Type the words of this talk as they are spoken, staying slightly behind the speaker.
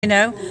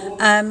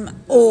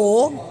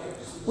Or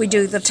we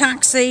do the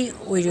taxi,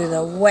 we do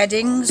the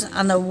weddings,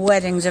 and the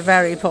weddings are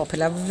very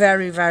popular,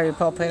 very, very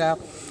popular.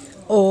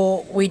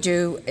 Or we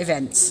do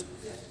events.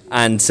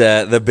 And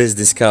the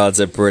business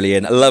cards are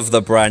brilliant. Love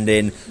the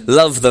branding,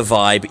 love the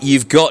vibe.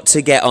 You've got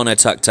to get on a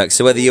tuk-tuk.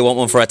 So whether you want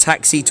one for a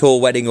taxi,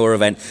 tour, wedding or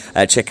event,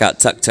 check out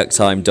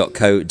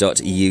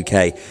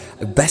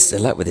tuktuktime.co.uk. Best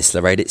of luck with this,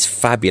 Lorraine. It's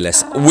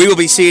fabulous. We will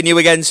be seeing you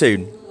again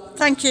soon.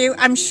 Thank you.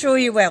 I'm sure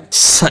you will.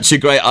 Such a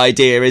great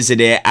idea, isn't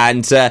it?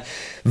 And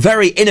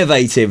very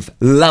innovative.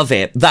 Love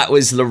it. That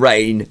was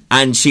Lorraine,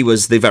 and she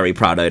was the very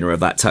proud owner of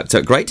that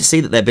tuk-tuk. Great to see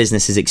that their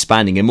business is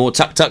expanding, and more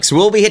tuk-tuks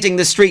will be hitting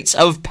the streets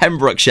of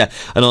Pembrokeshire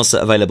and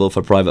also available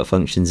for private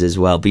functions as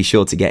well. Be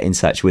sure to get in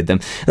touch with them.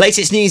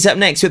 Latest news up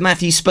next with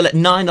Matthew Spill at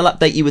 9. I'll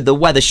update you with the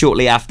weather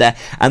shortly after,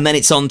 and then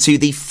it's on to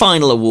the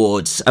final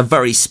awards. A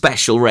very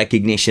special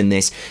recognition,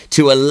 this,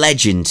 to a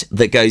legend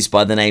that goes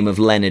by the name of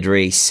Leonard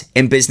Rees.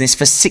 In business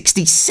for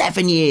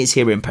 67 years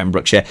here in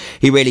Pembrokeshire,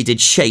 he really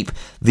did shape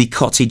the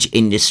cottage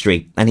industry,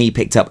 and he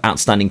picked up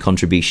outstanding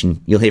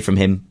contribution. You'll hear from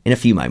him in a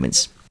few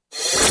moments.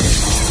 From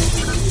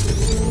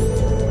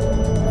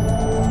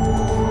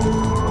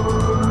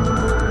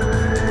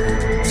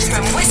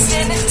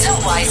Wiston to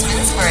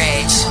Wiseman's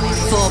Bridge.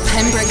 For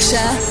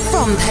Pembrokeshire,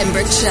 from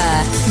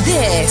Pembrokeshire,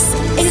 this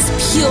is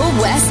Pure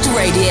West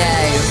Radio.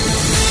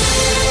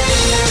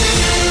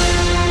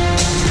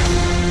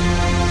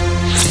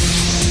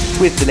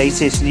 With the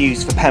latest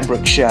news for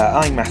Pembrokeshire,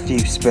 I'm Matthew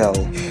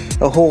Spill.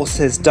 A horse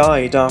has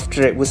died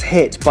after it was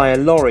hit by a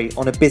lorry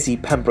on a busy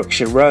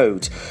Pembrokeshire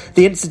road.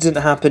 The incident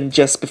happened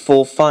just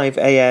before 5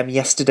 a.m.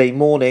 yesterday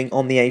morning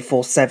on the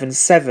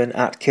A477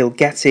 at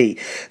Kilgetty.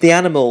 The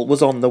animal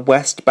was on the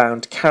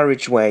westbound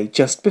carriageway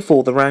just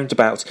before the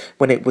roundabout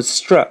when it was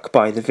struck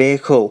by the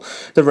vehicle.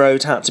 The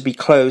road had to be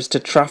closed to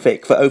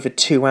traffic for over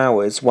 2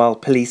 hours while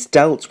police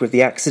dealt with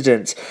the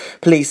accident.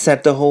 Police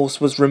said the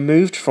horse was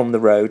removed from the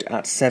road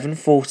at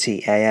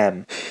 7:40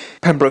 a.m.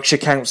 Pembrokeshire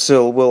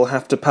Council will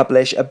have to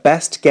publish a best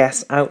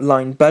guess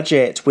outline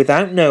budget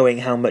without knowing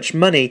how much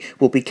money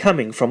will be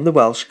coming from the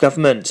Welsh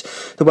Government.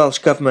 The Welsh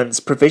Government's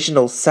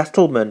provisional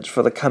settlement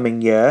for the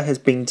coming year has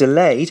been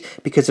delayed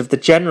because of the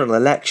general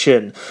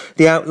election.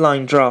 The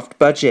outline draft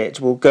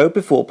budget will go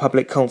before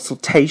public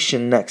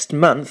consultation next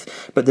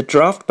month, but the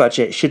draft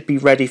budget should be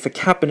ready for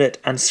Cabinet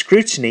and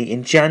scrutiny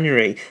in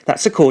January.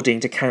 That's according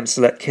to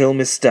Councillor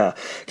Kilmister.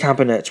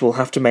 Cabinet will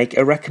have to make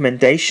a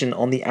recommendation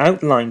on the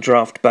outline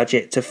draft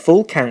budget to full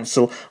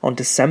council on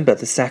December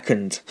the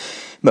 2nd.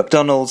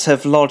 McDonald's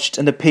have lodged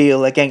an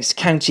appeal against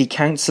county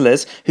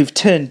councillors who've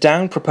turned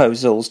down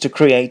proposals to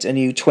create a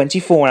new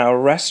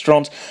 24-hour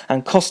restaurant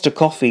and Costa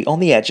Coffee on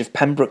the edge of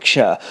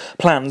Pembrokeshire.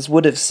 Plans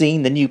would have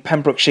seen the new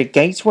Pembrokeshire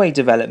Gateway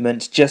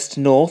development just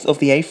north of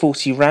the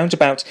A40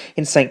 roundabout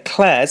in St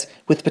Clair's,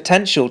 with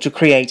potential to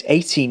create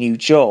 80 new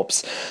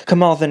jobs.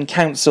 Carmarthen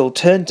Council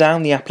turned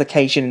down the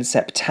application in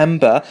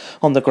September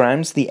on the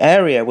grounds the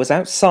area was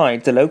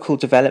outside the local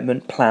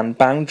development plan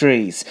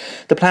boundaries.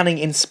 The Planning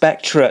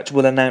Inspectorate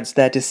will announce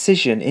their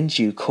decision in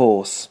due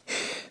course.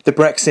 The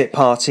Brexit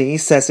Party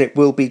says it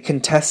will be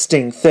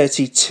contesting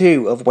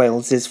 32 of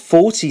Wales's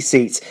 40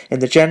 seats in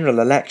the general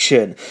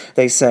election.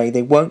 They say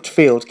they won't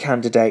field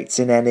candidates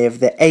in any of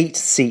the 8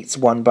 seats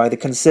won by the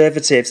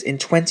Conservatives in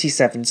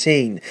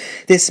 2017.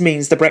 This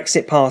means the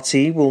Brexit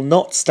Party will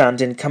not stand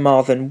in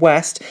Carmarthen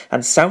West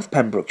and South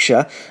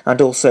Pembrokeshire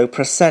and also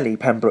Preseli,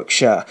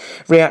 Pembrokeshire.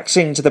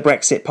 Reacting to the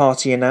Brexit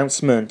Party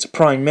announcement,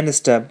 Prime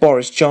Minister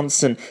Boris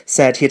Johnson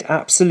said he'd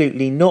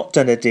absolutely not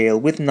done a deal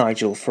with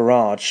Nigel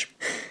Farage.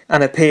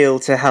 An appeal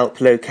to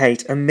help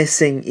locate a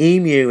missing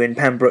emu in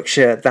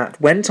Pembrokeshire that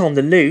went on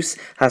the loose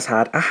has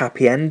had a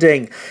happy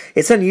ending.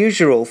 It's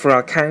unusual for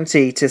our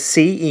county to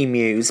see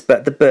emus,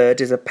 but the bird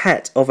is a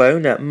pet of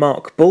owner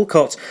Mark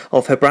Bulcott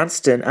of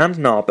Hebradston and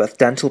Narberth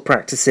dental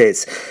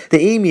practices.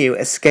 The emu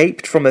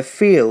escaped from a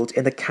field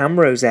in the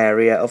Camrose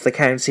area of the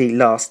county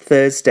last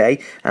Thursday,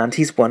 and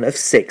he's one of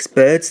 6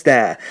 birds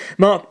there.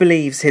 Mark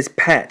believes his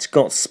pet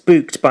got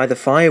spooked by the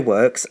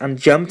fireworks and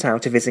jumped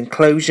out of his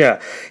enclosure.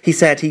 He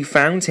said he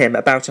found him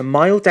about a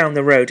mile down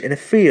the road in a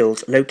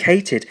field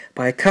located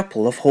by a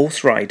couple of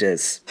horse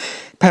riders.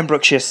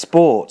 Pembrokeshire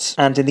Sport,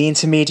 and in the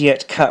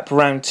Intermediate Cup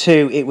Round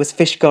 2 it was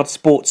Fishguard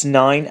Sports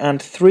 9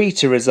 and 3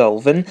 to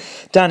Resolven.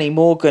 Danny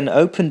Morgan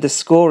opened the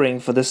scoring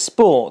for the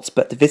Sports,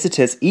 but the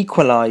visitors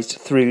equalised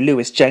through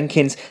Lewis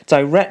Jenkins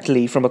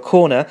directly from a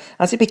corner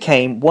as it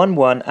became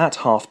 1-1 at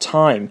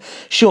half-time.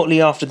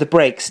 Shortly after the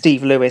break,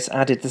 Steve Lewis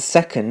added the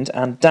second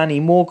and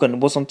Danny Morgan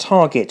was on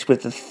target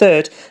with the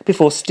third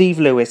before Steve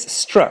Lewis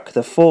struck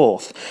the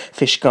fourth.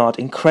 Fishguard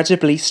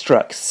incredibly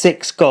struck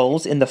 6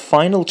 goals in the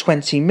final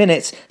 20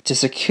 minutes to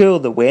secure secure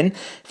the win.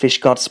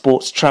 Fishguard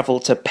Sports travel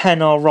to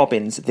Pennar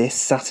Robins this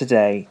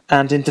Saturday.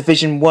 And in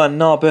Division 1,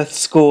 Narberth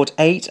scored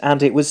 8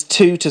 and it was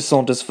 2 to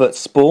Saundersfoot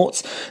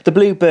Sports. The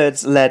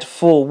Bluebirds led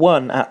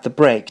 4-1 at the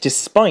break,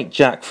 despite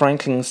Jack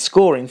Franklin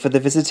scoring for the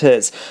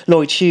visitors.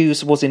 Lloyd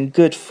Hughes was in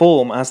good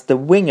form as the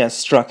winger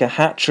struck a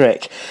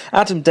hat-trick.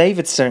 Adam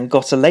Davidson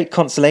got a late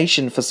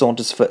consolation for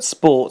Saundersfoot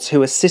Sports,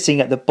 who are sitting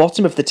at the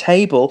bottom of the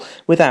table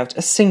without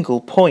a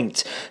single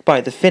point. By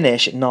the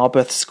finish,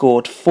 Narberth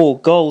scored 4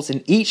 goals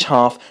in each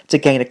half to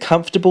gain a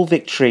comfortable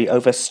victory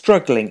over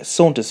struggling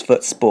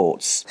Saundersfoot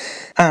Sports.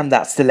 And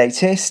that's the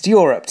latest.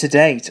 You're up to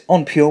date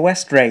on Pure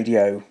West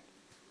Radio.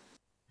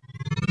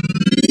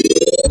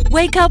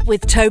 Wake up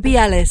with Toby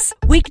Ellis.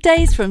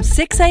 Weekdays from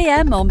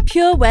 6am on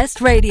Pure West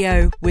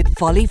Radio with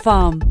Folly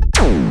Farm.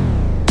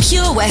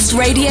 Pure West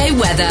Radio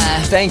weather.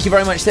 Thank you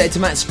very much there to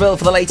Matt Spill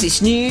for the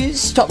latest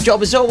news. Top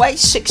job as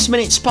always, 6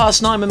 minutes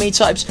past 9 with me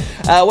types.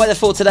 Weather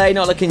for today,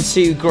 not looking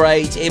too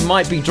great. It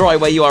might be dry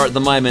where you are at the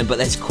moment, but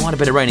there's quite a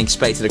bit of rain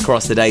expected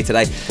across the day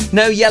today.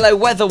 No yellow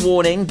weather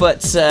warning,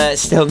 but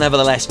still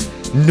nevertheless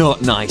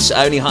not nice.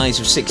 Only highs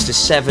of 6 to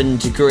 7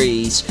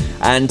 degrees.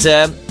 And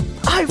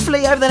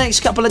hopefully over the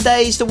next couple of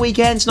days, the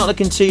weekend's not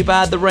looking too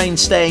bad. The rain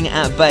staying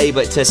at bay,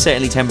 but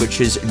certainly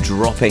temperatures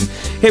dropping.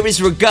 Here is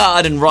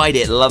Regard and Ride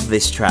It. Love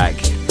this track.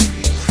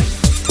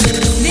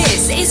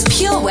 This is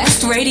Pure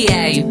West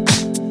Radio.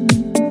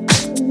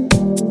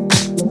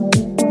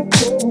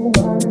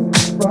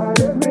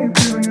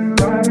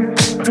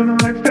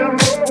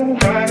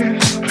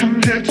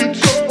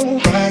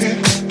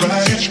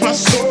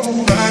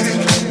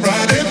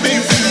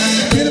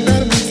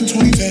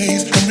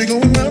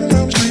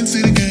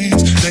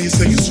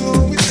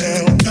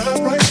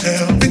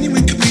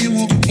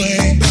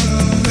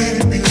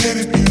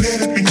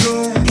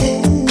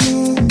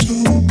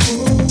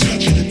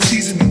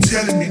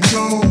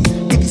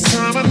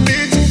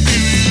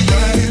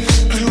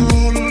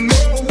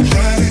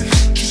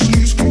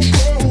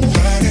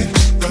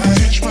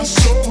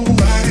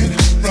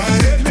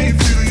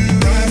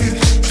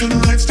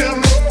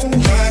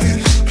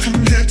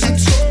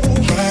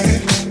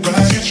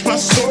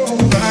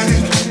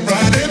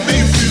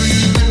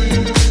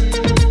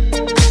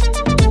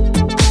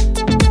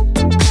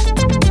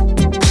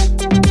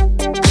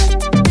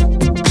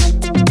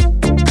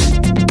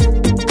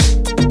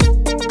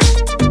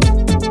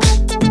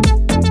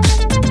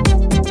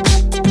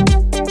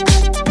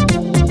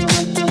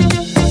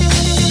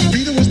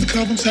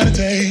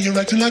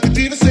 Acting like a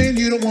diva saying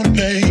you don't wanna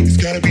pay. It's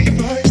gotta be your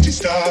feisty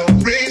style.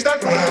 Raise that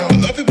ground. I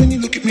love it when you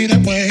look at me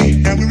that way.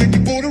 Now we're in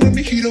your border and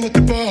mojito at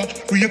the bar.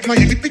 Reapply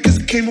your lip because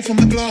it came off from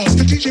the glass.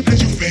 The DJ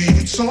plays your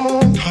favorite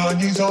song.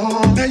 Kanye's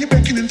on. Now you're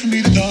beckoning for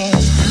me to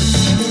dance.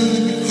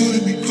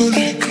 Pulling me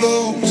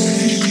close.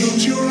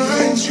 Close your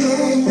eyes,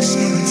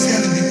 someone's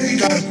telling me we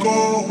gotta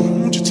go.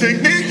 Won't you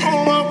take me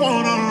home? I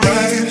wanna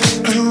ride it.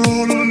 I don't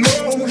roll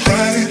alone.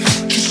 Ride it.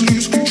 Just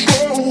lose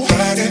control.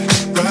 Ride it.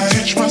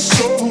 Catch my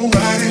soul.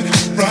 Ride it.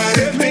 Ride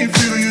it, let me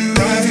feel you.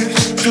 Ride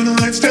it, turn the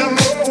lights down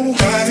low.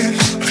 Ride it,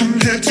 from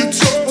head to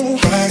toe.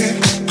 Ride it,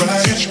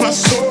 catch my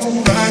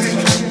soul. Ride it,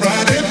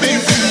 let me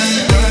feel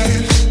you. Ride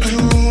it, I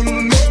don't roll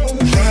alone.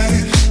 Ride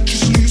it,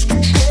 just lose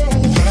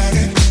control. Ride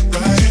it,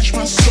 catch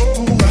my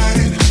soul. Ride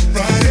it,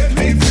 let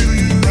me feel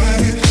you.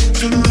 Ride it,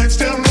 turn the lights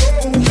down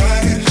low.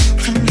 Ride it,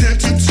 from head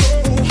to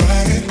toe.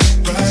 Ride it,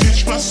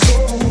 catch my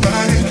soul.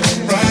 Ride it,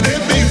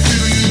 let me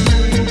feel you.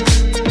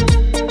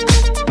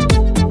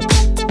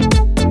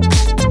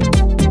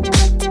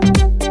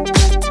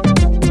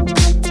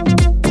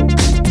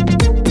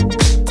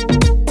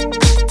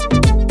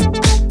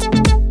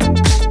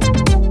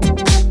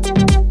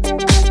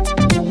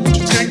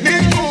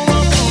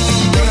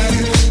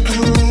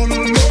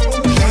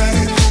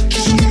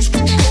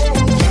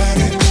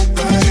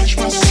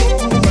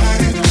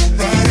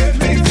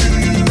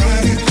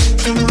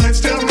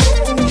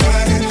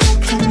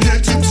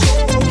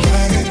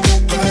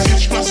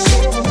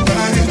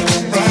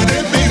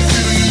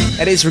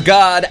 It is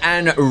Regard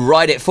and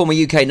Ride It, former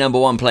UK number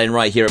 1, playing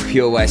right here at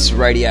Pure West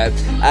Radio.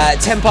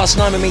 10 past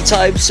 9 with me,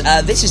 types.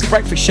 This is the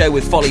breakfast show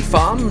with Folly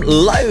Farm.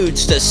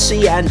 Loads to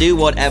see and do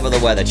whatever the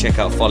weather. Check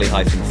out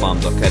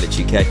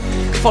folly-farm.co.uk.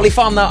 Folly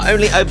Farm now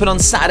only open on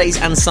Saturdays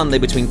and Sunday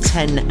between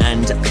 10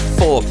 and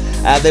 4.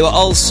 They were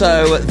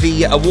also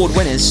the award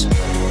winners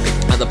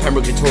at the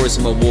Pembrokeshire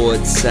Tourism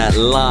Awards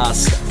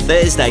last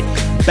Thursday.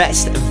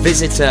 Best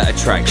visitor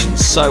attraction,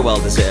 so well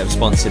deserved,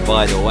 sponsored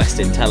by the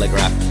Western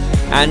Telegraph.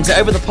 And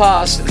over the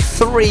past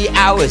 3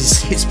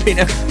 hours, it's been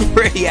a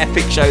pretty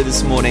epic show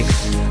this morning.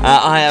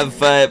 I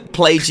have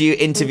played you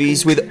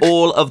interviews with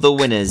all of the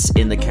winners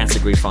in the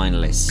category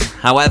finalists.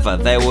 However,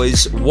 there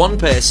was one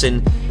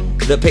person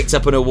that picked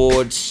up an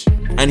award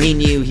and he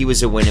knew he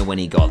was a winner when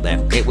he got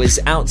there. It was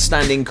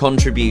Outstanding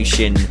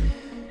Contribution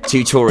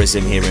to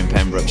Tourism here in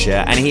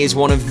Pembrokeshire, and he is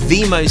one of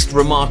the most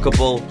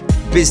remarkable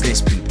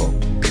business people,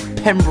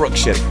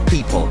 Pembrokeshire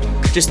people.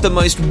 Just the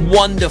most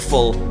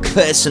wonderful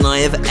person I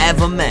have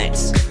ever met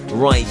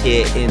right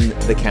here in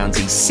the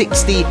county.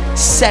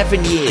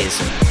 67 years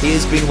he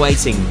has been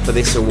waiting for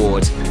this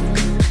award.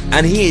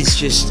 and he is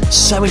just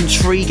so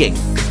intriguing.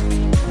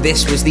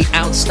 This was the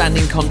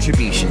outstanding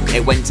contribution.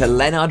 It went to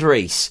Leonard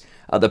Rees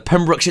at the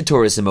Pembrokeshire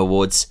Tourism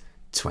Awards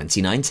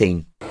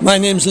 2019. My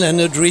name's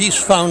Leonard Rees,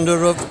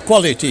 founder of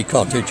Quality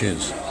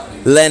Cottages.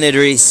 Leonard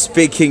Rees,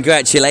 big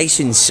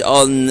congratulations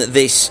on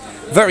this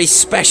very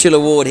special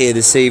award here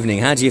this evening.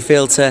 How do you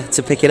feel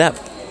to pick it up?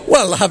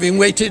 Well, having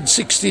waited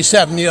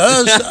 67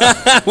 years...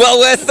 well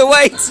worth the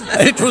wait!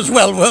 It was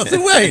well worth the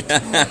wait.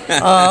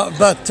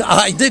 But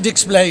I did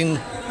explain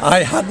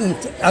I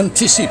hadn't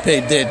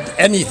anticipated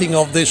anything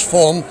of this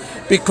form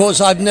because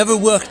I've never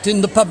worked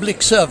in the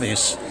public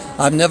service.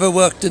 I've never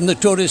worked in the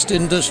tourist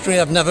industry.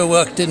 I've never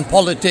worked in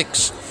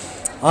politics,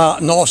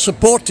 nor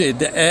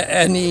supported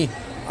any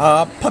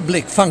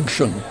public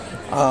function.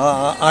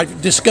 I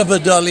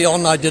discovered early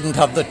on I didn't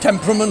have the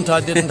temperament,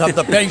 I didn't have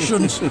the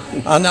patience,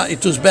 and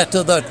it was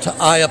better that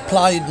I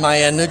applied my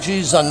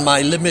energies and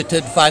my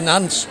limited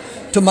finance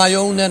to my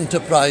own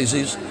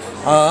enterprises.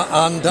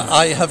 And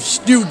I have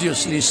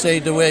studiously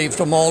stayed away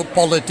from all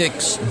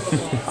politics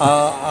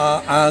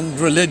and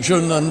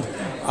religion and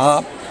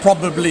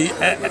probably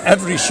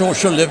every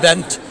social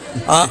event.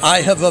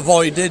 I have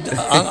avoided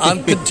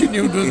and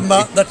continued with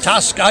the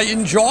task I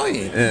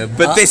enjoy.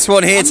 But this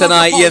one here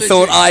tonight, you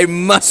thought, I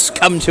must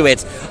come to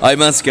it. I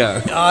must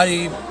go.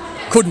 I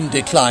couldn't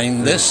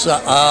decline this.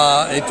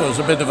 It was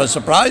a bit of a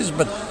surprise,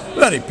 but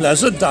very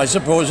pleasant. I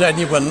suppose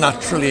anyone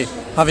naturally,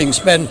 having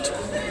spent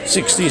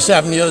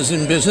 67 years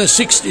in business,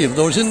 60 of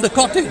those in the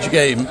cottage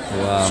game.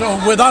 Wow.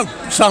 So without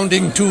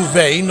sounding too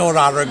vain or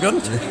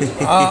arrogant,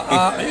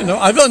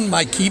 I've earned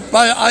my keep,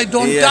 I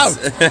don't doubt.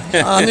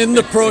 And in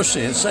the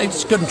process,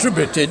 it's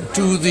contributed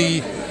to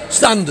the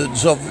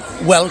standards of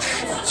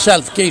Welsh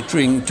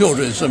self-catering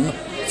tourism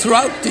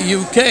throughout the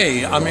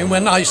UK. I mean,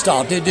 when I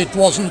started, it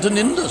wasn't an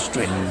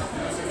industry.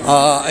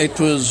 It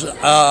was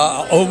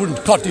owned,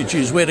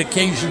 cottages were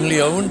occasionally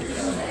owned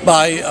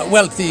by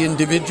wealthy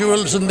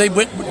individuals, and they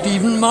were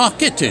even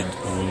marketed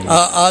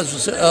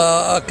as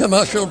a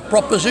commercial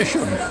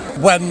proposition.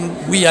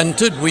 When we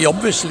entered, we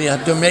obviously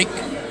had to make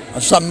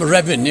some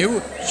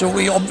revenue, so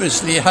we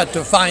obviously had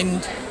to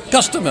find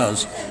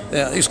customers.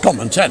 It's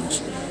common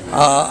sense.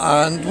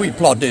 And we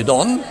plodded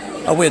on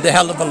with a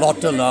hell of a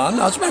lot to learn.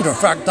 As a matter of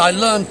fact, I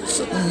learnt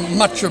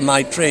much of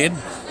my trade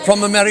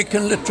from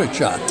American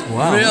literature,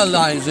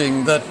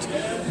 realizing that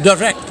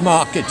direct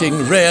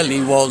marketing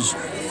really was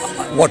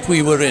what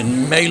we were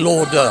in, mail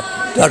order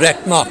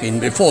direct marketing,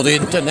 before the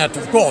internet,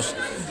 of course.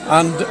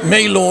 And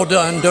mail order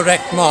and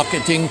direct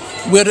marketing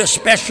were a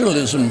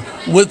specialism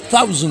with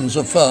thousands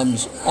of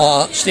firms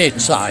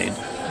stateside.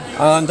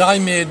 And I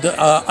made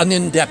an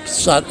in-depth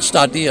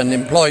study and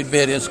employed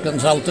various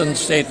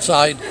consultants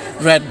stateside,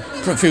 read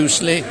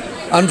profusely,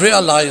 and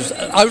realized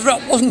I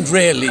wasn't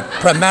really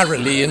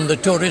primarily in the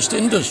tourist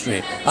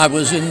industry. I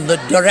was in the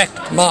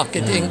direct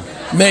marketing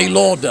mail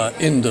order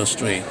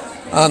industry.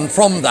 And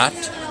from that,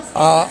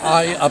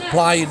 I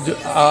applied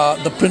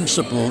the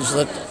principles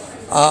that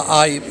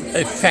I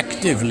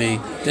effectively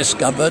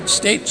discovered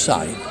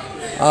stateside.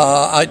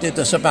 I did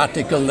a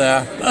sabbatical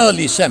there,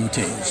 early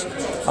 70s.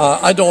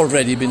 I'd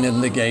already been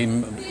in the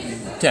game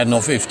 10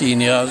 or 15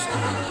 years,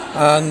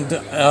 and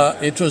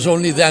it was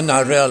only then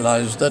I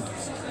realized that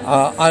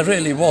I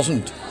really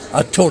wasn't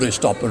a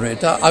tourist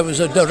operator. I was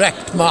a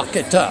direct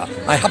marketer.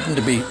 I happened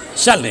to be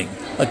selling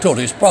a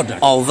tourist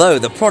product. Although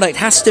the product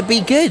has to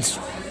be good.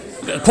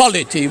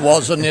 Quality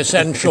was an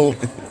essential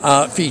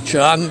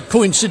feature, and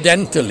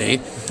coincidentally,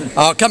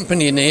 our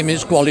company name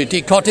is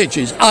Quality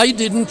Cottages. I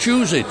didn't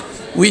choose it.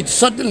 We'd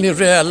suddenly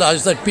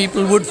realised that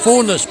people would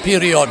phone us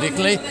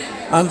periodically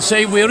and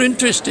say, we're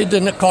interested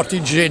in a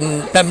cottage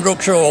in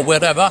Pembrokeshire or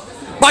wherever.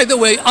 By the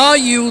way, are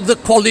you the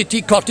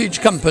Quality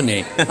Cottage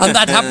Company? And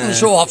that happened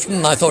so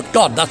often, I thought,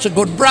 God, that's a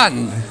good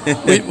brand.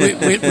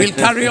 We'll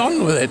carry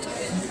on with it.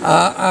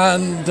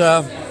 And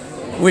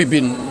we've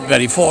been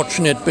very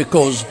fortunate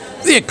because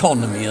the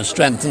economy has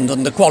strengthened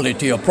and the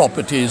quality of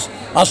properties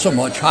are so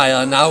much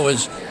higher now,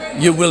 as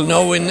you will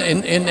know,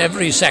 in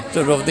every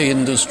sector of the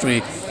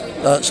industry.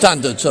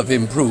 Standards have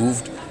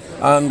improved,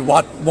 and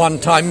one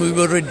time we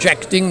were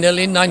rejecting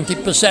nearly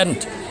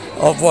 90%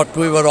 of what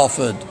we were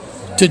offered.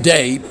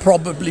 Today,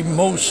 probably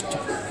most,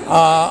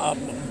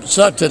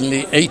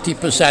 certainly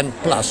 80%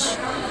 plus,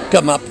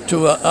 come up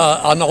to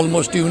an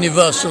almost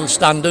universal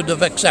standard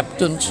of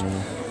acceptance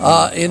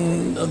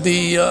in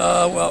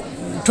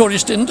the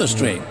tourist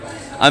industry.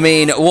 I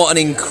mean, what an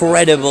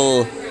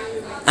incredible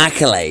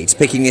accolade,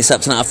 picking this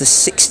up tonight after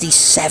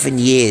 67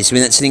 years. I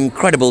mean, that's an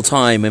incredible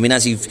time. I mean,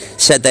 as you've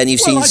said then,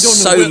 you've seen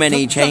so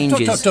many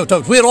changes.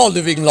 We're all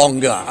living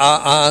longer,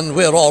 and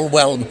we're all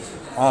well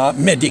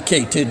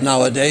medicated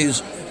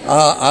nowadays.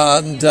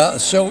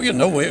 So, you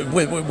know,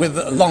 with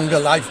a longer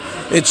life,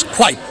 it's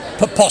quite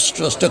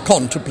preposterous to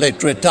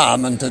contemplate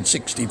retirement at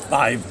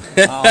 65.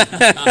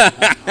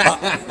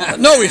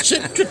 No, it's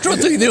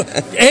truthfully,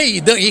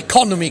 the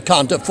economy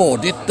can't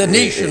afford it, the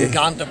nation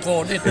can't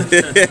afford it,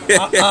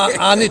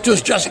 and it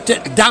was just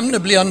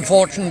damnably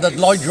unfortunate that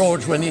Lloyd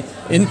George, when he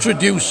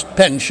introduced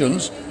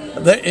pensions,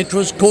 it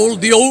was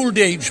called the old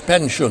age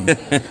pension.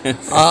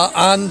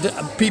 And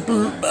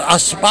people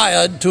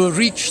aspired to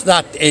reach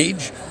that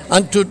age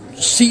and to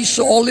cease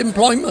all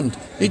employment.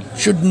 It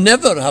should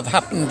never have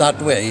happened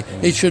that way.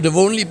 It should have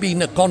only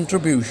been a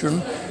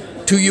contribution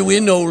to you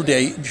in old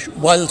age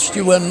whilst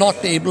you were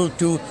not able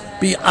to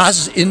be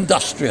as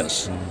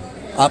industrious.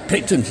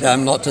 Patently,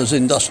 I'm not as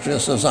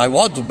industrious as I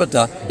was, but,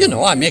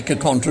 I make a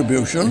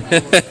contribution.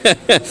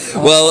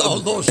 Well,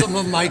 although some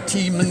of my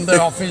team in the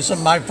office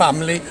and my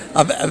family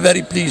are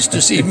very pleased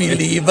to see me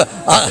leave.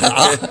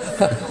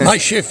 My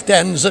shift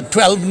ends at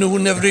 12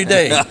 noon every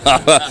day. And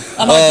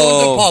I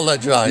don't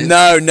apologise.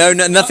 No,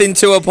 nothing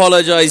to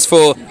apologise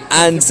for.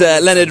 And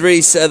Leonard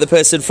Rees, the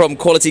person from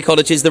Quality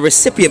Cottages, the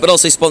recipient, but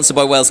also sponsored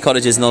by Wales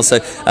Cottages, and also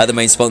the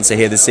main sponsor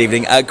here this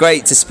evening.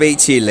 Great to speak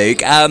to you,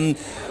 Luke.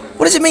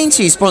 What does it mean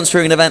to you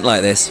sponsoring an event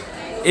like this?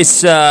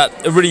 It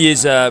really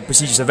is a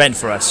prestigious event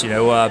for us. Being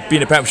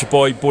a Pembrokeshire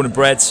boy, born and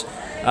bred,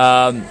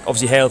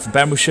 obviously hail from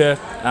Pembrokeshire,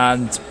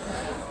 and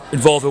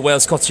involved with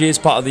Wales Cottages,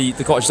 part of the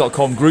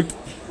Cottages.com group,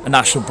 a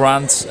national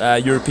brand,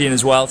 European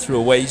as well through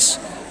a ways.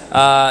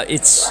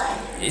 It's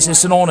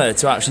just an honour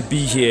to actually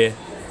be here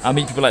and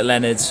meet people like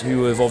Leonard,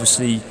 who have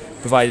obviously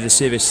provided a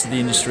service to the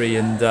industry,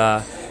 and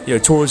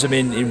tourism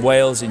in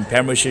Wales, in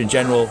Pembrokeshire in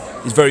general,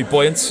 is very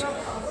buoyant.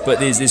 But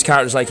there's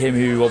characters like him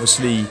who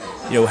obviously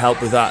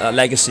help with that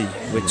legacy,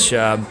 which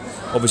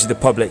obviously the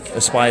public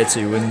aspire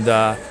to. And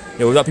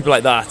without people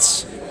like that,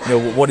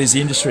 what is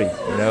the industry?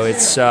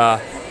 It's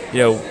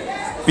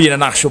being a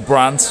national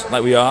brand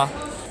like we are.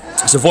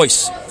 It's a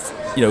voice,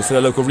 for the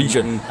local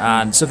region,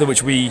 and something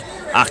which we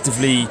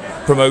actively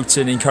promote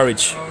and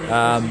encourage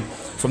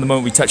from the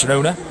moment we touch an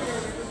owner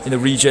in the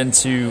region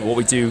to what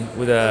we do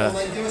with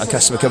a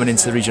customer coming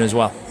into the region as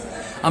well.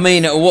 I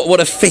mean, what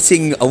a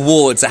fitting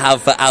award to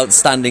have for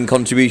outstanding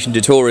contribution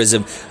to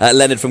tourism,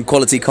 Leonard from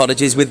Quality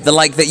Cottages, with the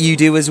like that you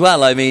do as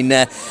well. I mean,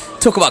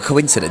 talk about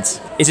coincidence.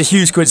 It's a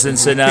huge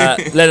coincidence, and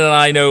Leonard and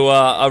I know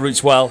our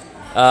roots well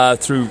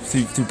through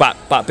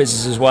back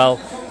business as well,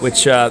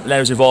 which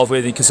Leonard's involved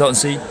with in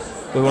consultancy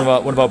with one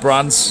of our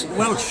brands.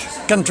 Welsh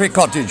Country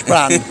Cottage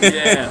brand.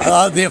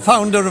 Yeah. The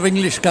founder of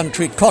English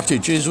Country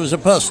Cottages was a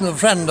personal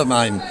friend of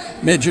mine,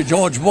 Major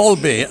George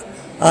Balby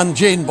and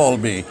Jane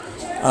Balby.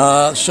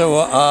 So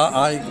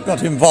I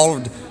got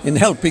involved in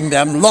helping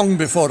them long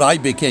before I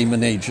became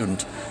an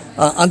agent,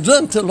 and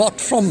learnt a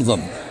lot from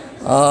them,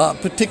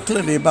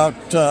 particularly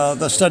about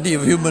the study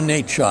of human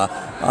nature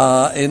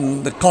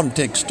in the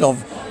context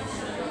of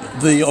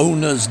the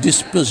owner's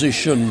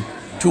disposition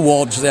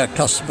towards their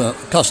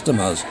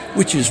customers,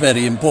 which is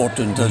very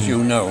important, as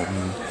you know.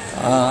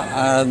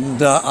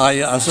 And I,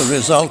 as a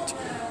result,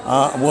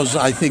 was,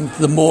 I think,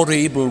 the more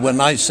able,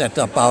 when I set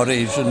up our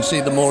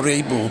agency, the more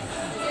able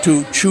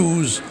to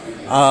choose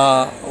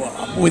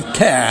with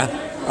care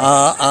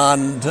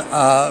and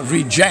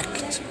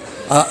reject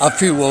a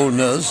few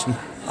owners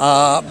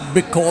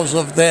because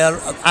of their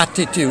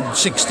attitude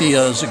 60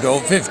 years ago,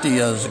 50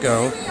 years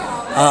ago,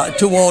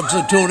 towards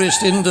the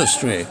tourist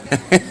industry.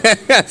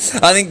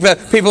 I think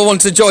people want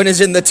to join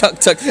us in the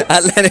tuk-tuk.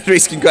 Leonard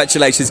Rees,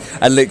 congratulations.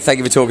 And Luke, thank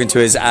you for talking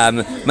to us.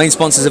 Main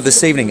sponsors of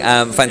this evening.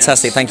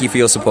 Fantastic. Thank you for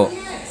your support.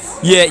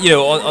 Yeah,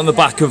 on the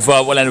back of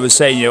what Leonard was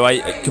saying, I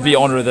completely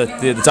honour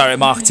that the direct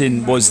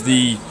marketing was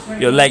the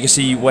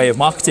legacy way of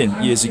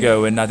marketing years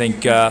ago, and I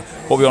think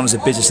what we honour as a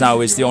business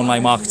now is the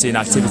online marketing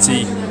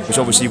activity, which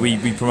obviously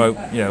we promote,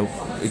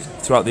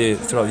 throughout the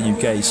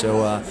UK.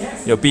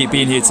 So,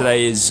 being here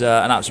today is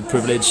an absolute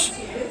privilege,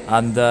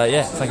 and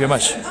thank you very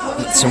much.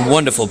 Some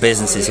wonderful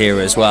businesses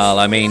here as well.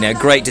 I mean,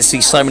 great to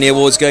see so many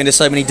awards going to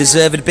so many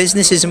deserved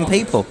businesses and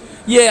people.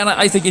 Yeah, and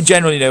I think in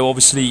general,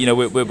 obviously,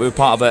 we're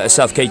part of a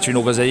self-catering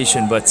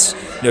organisation, but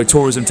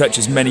tourism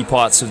touches many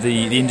parts of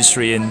the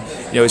industry, and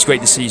it's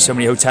great to see so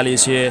many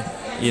hoteliers here,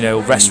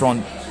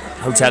 restaurant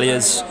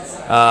hoteliers.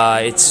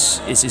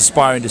 It's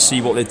inspiring to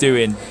see what they're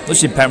doing, not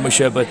just in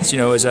Pembrokeshire, but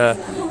as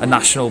a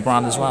national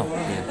brand as well.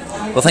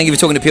 Well, thank you for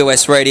talking to Pure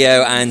West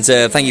Radio, and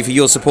thank you for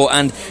your support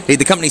and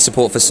the company's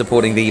support for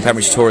supporting the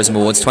Pembrokeshire Tourism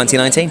Awards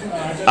 2019.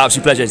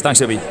 Absolute pleasure. Thanks,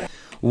 Toby.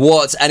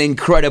 What an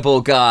incredible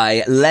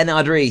guy.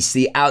 Leonard Rees,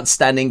 the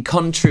outstanding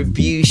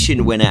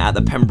contribution winner at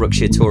the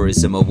Pembrokeshire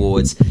Tourism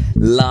Awards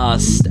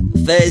last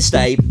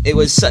Thursday. It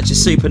was such a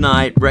super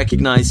night,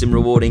 recognising,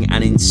 rewarding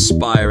and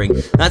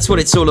inspiring. That's what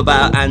it's all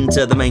about, and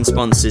the main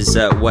sponsors,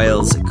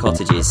 Wales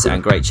Cottages,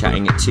 and great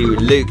chatting to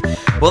Luke.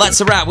 Well,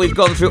 that's a wrap. We've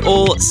gone through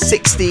all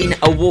 16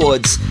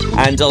 awards,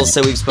 and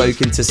also we've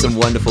spoken to some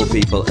wonderful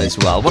people as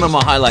well. One of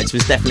my highlights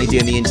was definitely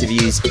doing the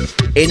interviews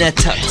in a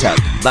tuk-tuk.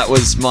 That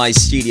was my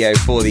studio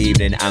for the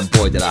evening, and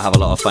boy did I have a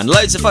lot of fun.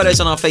 Loads of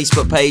photos on our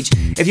Facebook page.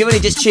 If you've only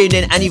just tuned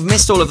in and you've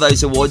missed all of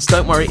those awards,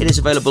 don't worry, it is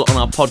available on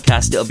our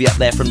podcast. It'll be up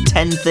there from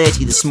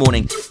 10:30 this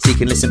morning, so you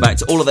can listen back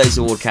to all of those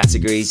award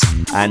categories,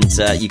 and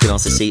you can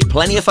also see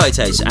plenty of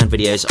photos and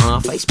videos on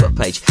our Facebook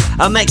page.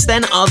 Next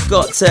then, I've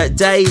got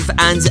Dave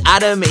and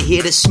Adam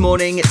here this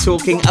morning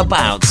talking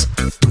about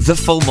the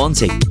Full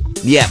Monty.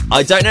 Yeah,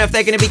 I don't know if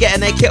they're going to be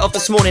getting their kit off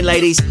this morning,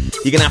 ladies.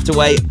 You're going to have to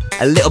wait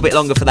a little bit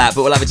longer for that,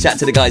 but we'll have a chat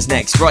to the guys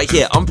next, right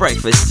here on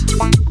Breakfast.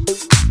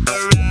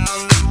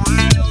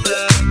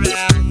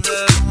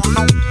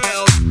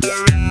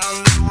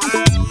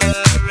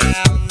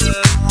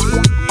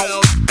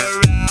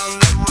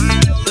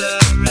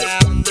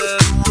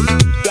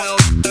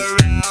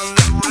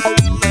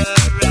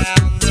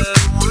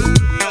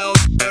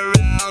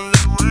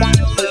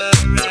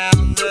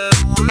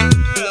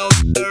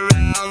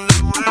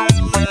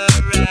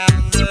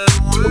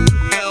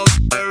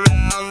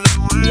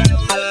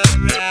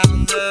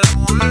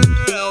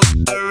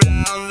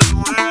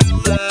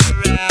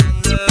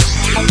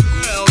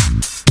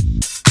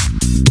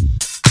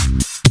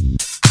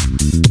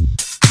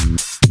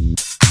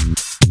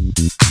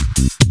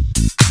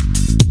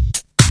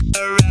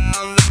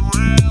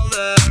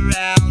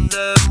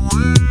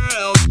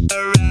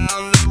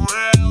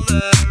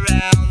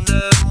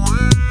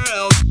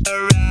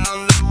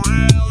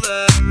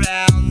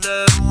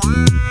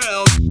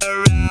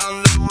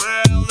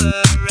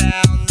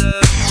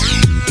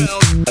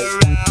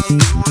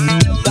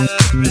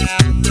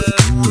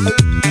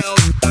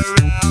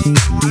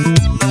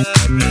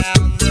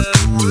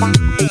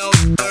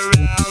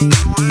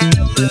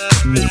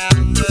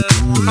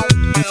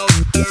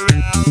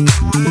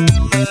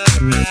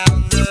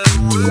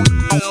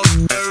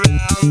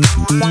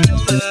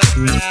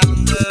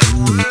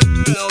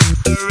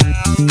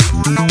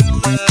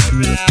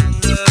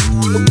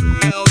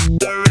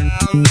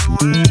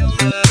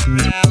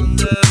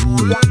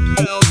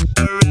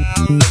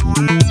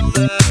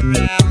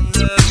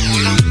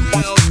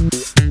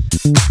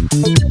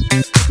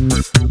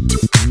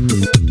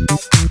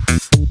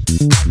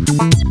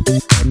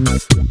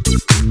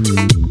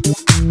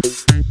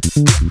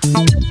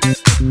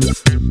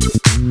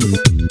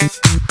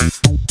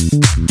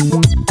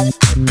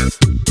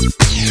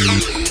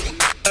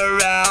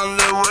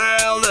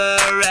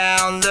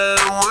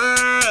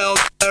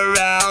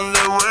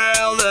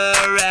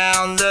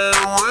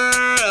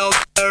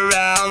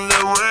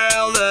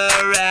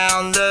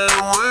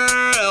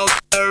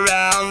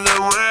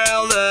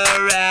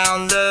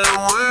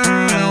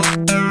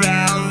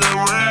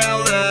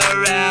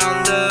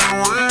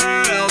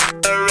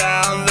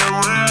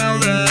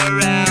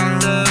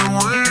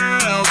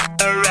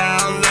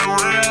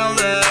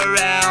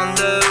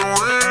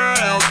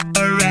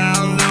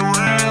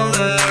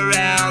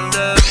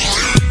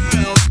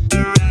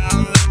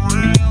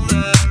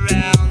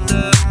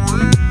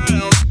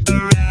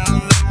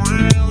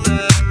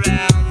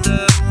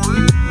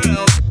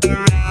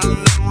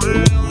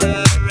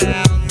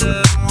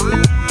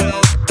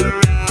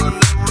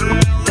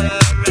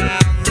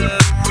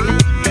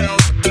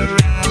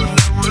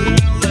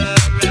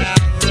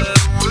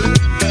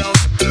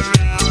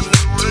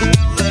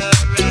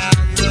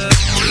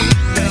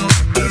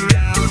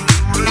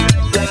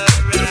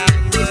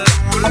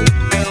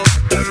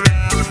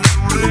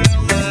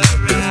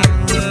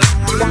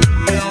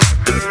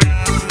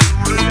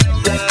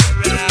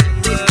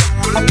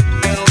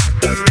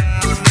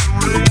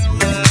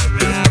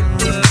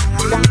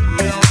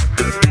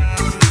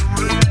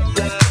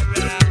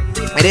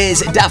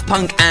 Daft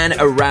Punk and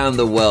Around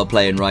the World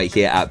playing right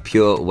here at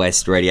Pure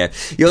West Radio,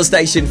 your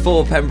station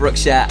for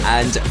Pembrokeshire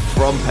and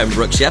from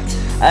Pembrokeshire.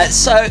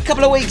 So a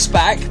couple of weeks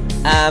back,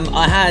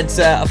 I had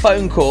a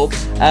phone call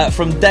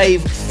from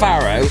Dave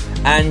Farrow,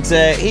 and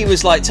he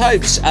was like,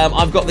 Tobes,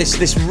 I've got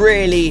this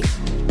really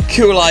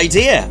cool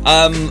idea,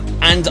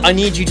 and I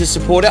need you to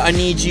support it. I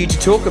need you to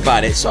talk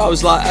about it. So I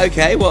was like,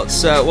 okay,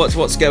 what's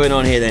going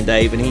on here then,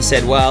 Dave? And he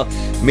said, well,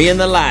 me and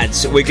the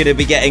lads, we're going to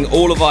be getting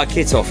all of our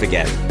kit off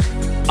again.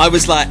 I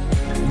was like,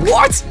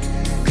 what?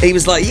 He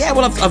was like, yeah,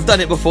 well, I've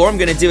done it before. I'm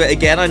going to do it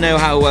again. I know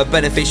how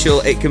beneficial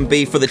it can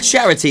be for the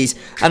charities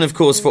and, of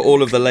course, for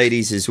all of the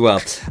ladies as well.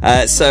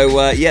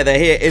 So they're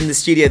here in the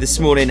studio this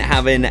morning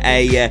having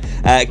a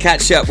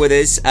catch-up with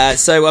us.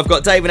 So I've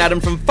got Dave and Adam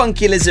from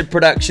Funky Lizard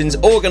Productions,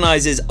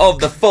 organisers of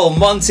the Full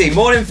Monty.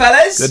 Morning,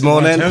 fellas. Good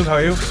morning. How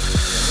are you?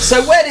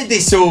 So where did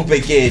this all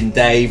begin,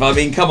 Dave? I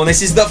mean, come on,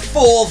 this is the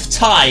fourth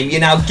time you're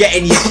now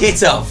getting your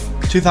kit off.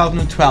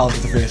 2012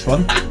 was the first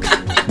one.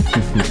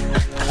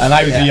 And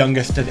I was the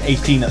youngest at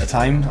 18 at the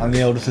time, and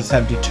the oldest at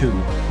 72.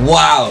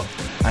 Wow.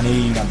 And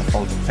he even had the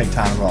full fake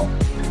tan roll.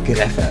 Good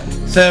effort.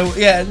 So,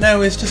 yeah,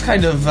 no, it's just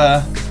kind of...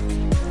 I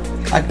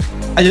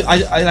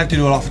like to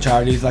do a lot for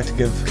charities. I like to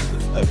give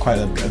quite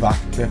a bit back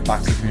to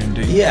the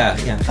community. Yeah.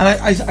 And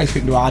I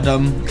speak to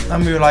Adam,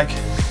 and we were like,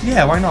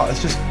 yeah, why not?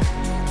 Let's just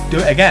do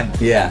it again.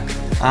 Yeah.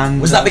 And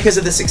was that because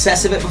of the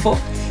success of it before?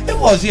 It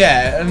was,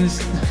 yeah. And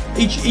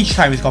each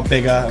time it's got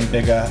bigger and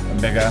bigger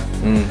and bigger.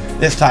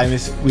 This time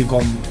we've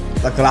gone...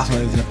 Like the last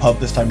one was in a pub.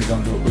 This time we're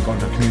going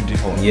to a community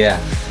hall. Yeah.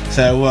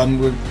 So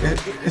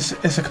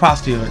it's a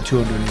capacity of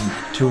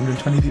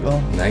 220 people.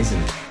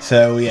 Amazing.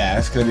 So yeah,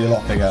 it's going to be a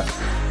lot bigger.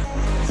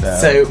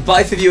 So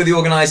both of you are the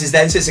organisers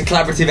then. So it's a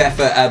collaborative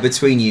effort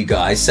between you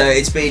guys. So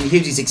it's been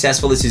hugely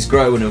successful. This has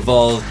grown and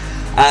evolved.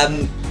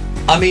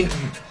 I mean,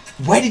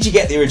 where did you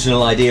get the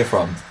original idea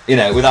from? You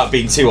know, without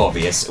being too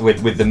obvious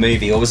with the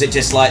movie, or was it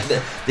just like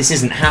this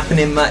isn't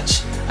happening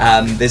much?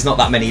 There's not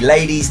that many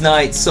ladies'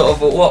 nights. Sort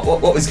of,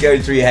 what was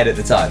going through your head at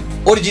the time,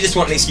 or did you just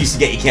want an excuse to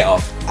get your kit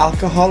off?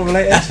 Alcohol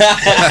related,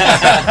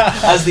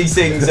 as these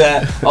things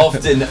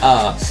often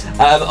are.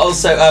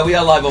 Also, we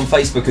are live on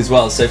Facebook as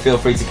well, so feel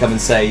free to come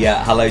and say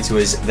hello to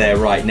us there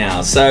right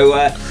now. So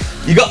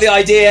you got the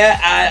idea.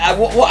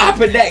 What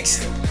happened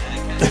next?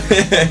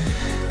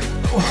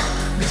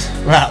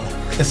 Well,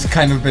 it's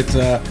kind of a bit.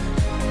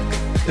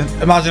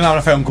 Imagine having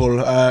a phone call.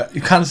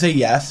 You can't say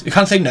yes, you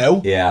can't say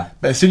no. Yeah.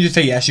 But as soon as you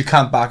say yes, you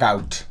can't back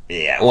out.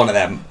 Yeah, one of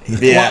them.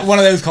 Yeah. One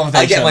of those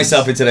conversations. I get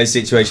myself into those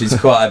situations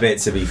quite a bit,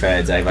 to be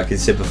fair, Dave. I can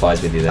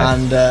sympathise with you there.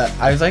 And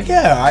I was like,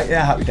 yeah, alright,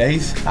 yeah, happy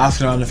days.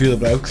 Asking around a few of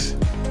the blokes.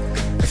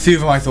 A few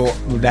of them I thought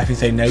would definitely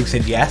say no,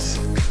 said yes.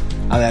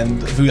 And then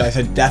the few I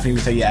said definitely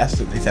would say yes,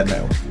 they said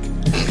no.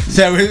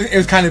 So it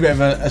was kind of a bit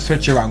of a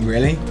switch around,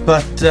 really.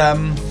 But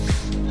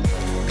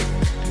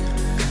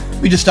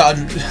we just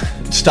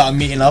started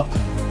meeting up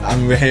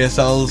and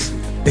rehearsals,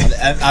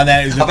 and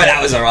then it was. I bet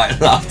that was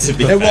alright laugh, to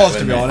be fair. It was,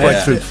 to be honest.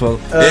 Quite fruitful.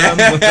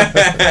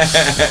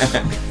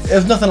 It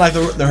was nothing like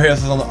the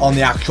rehearsals on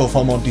the actual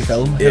Full Monty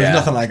film. It was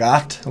nothing like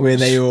that, where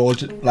they were all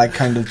like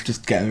kind of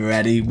just getting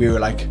ready. We were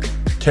like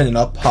turning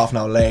up half an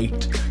hour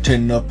late,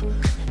 turning up,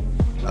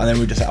 and then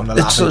we just sat on the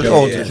lap and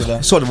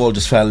joke. Sort of all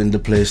just fell into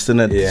place,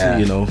 didn't it? Yeah.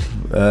 You know.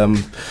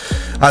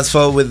 As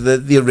for with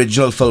the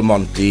original Full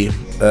Monty,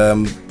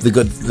 the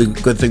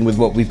good thing with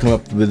what we've come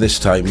up with this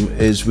time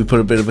is we put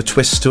a bit of a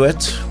twist to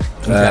it.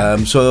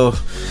 Okay. So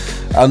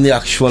on the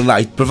actual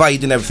night,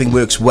 providing everything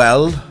works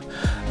well,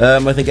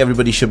 I think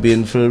everybody should be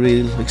in for a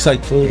real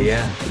exciteful.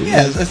 Yeah,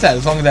 as I said,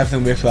 as long as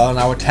everything works well and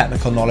our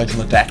technical knowledge on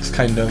the decks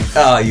kind of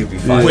you'll be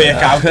fine. Work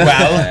out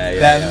well,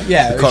 then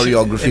the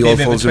choreography all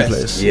falls in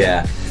place.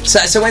 Yeah.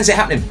 So when's it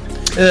happening?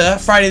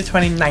 Friday the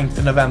 29th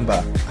of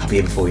November. I'll be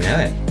in before you know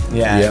it.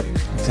 Yeah. Yep.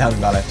 Tell me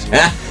about it.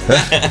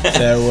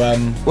 So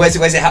where's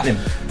it happening?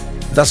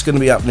 That's going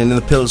to be happening in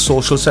the Pills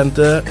Social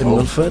Centre in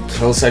Milford.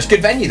 Also, it's a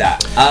good venue,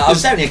 that. I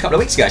was down here a couple of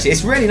weeks ago, actually.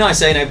 It's really nice.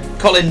 So, you know,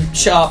 Colin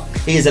Sharp,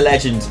 he is a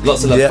legend.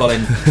 Lots of love,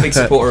 Colin. Big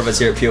supporter of us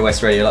here at Pure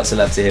West Radio. Lots of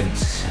love to him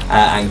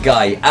and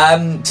Guy.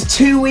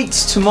 2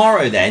 weeks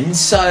tomorrow, then.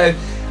 So,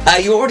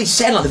 you already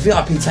said, like, the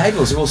VIP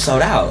tables are all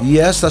sold out.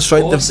 Yes, that's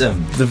right.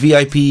 Awesome. The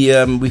VIP,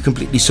 we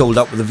completely sold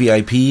out with the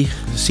VIP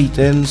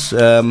seatings.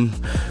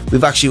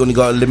 We've actually only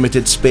got a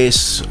limited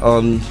space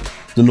on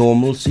the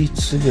normal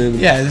seats.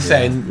 Yeah, as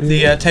I say,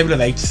 the table of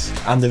 8s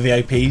and the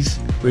VIPs,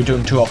 we're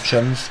doing 2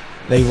 options.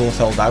 They've all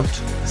sold out.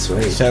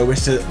 Sweet. So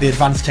it's the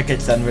advanced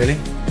tickets then, really.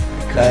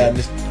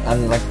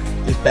 And like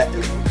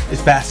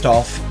it's best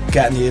off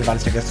getting the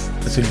advanced tickets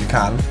as soon as you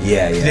can.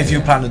 Yeah. If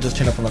you plan to just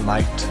turn up on the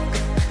night,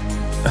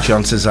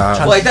 chances are.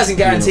 Well, it doesn't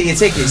guarantee your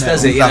tickets,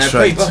 does it? You know,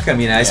 pre-book them,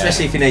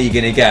 especially if you know you're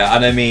going to go.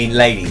 And I mean,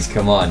 ladies,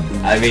 come on.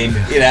 I mean,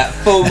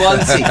 Full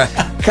Monty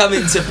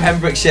coming to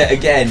Pembrokeshire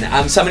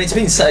again. So I mean, it's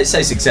been so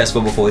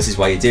successful before. This is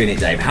why you're doing it,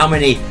 Dave. How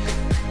many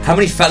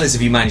fellas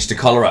have you managed to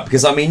collar up?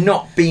 Because I mean,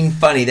 not being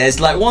funny, there's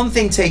like one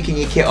thing taking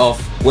your kit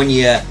off when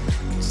you're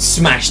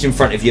smashed in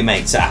front of your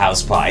mates at a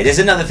house party. There's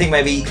another thing,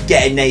 maybe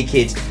getting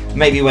naked,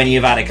 maybe when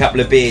you've had a couple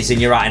of beers and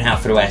you're out in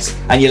Haverfordwest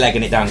and you're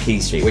legging it down Key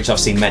Street, which I've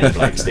seen many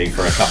blokes do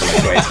for a couple of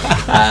quid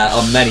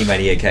on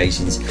many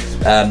occasions.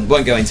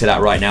 Won't go into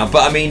that right now,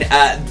 but I mean,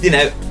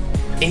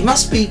 it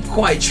must be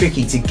quite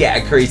tricky to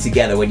get a crew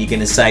together when you're going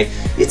to say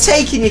you're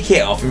taking your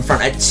kit off in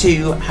front of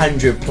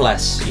 200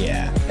 plus.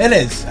 Yeah, it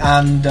is,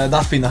 and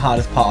that's been the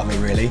hardest part of it,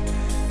 really.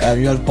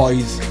 You have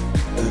boys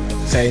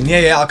saying,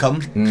 yeah, I'll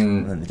come,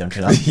 and then they don't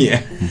turn up.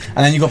 Yeah. And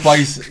then you've got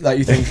boys that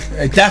you think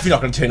are definitely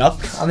not going to turn up,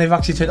 and they've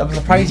actually turned up and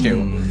surprised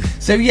you.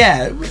 So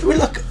yeah, we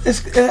look, I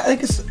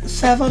think it's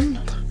 7.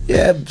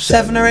 Yeah,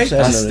 7 or 8.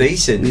 That's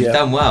decent. You've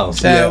done well.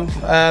 So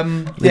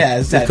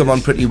they come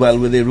on pretty well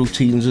with their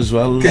routines as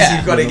well. Because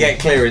you've got to get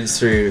clearance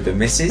through the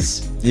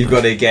missus. You've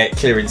got to get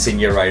clearance in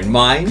your own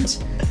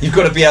mind. You've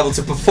got to be able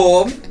to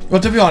perform.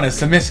 Well, to be honest,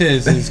 the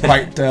missus is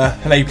quite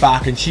laid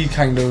back, and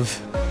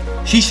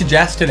she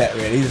suggested it,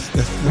 really.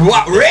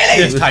 What,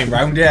 really? This time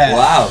round, yeah.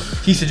 Wow.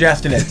 She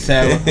suggested it,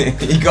 so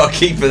you got to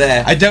keep her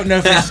there. I don't know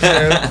if it's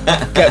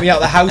to get me out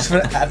of the house for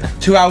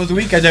 2 hours a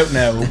week. I don't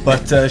know,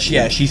 but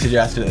she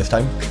suggested it this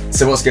time.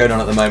 So what's going on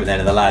at the moment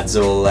then? Are the lads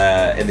all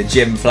in the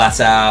gym flat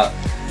out?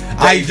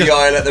 Baby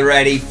oil at the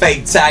ready,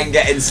 fake tan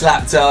getting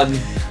slapped on.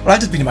 Well, I've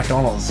just been to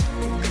McDonald's,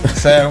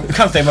 so we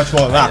can't say much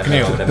more than that, can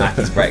you? The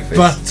Macca's breakfast.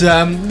 But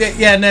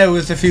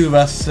there's a few of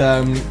us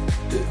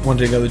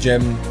wanting to go to the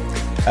gym.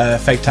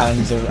 Fake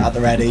tans are at the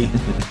ready.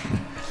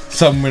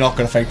 Some we're not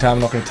going to fake tan,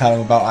 we're not going to tell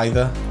them about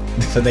either,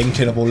 so they can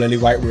turn up all lily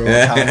white, we're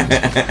all tanned.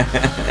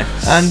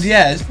 And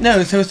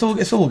so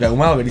it's all going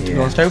well, really, to be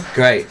honest.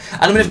 Great.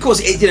 And I mean, of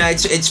course,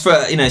 it's for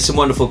some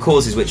wonderful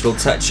causes which we'll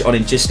touch on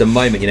in just a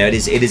moment. It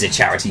is a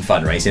charity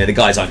fundraiser. The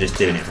guys aren't just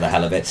doing it for the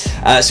hell of it.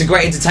 Some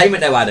great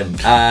entertainment though, Adam.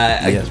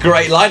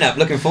 Great lineup.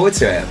 Looking forward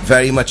to it.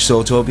 Very much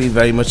so, Toby.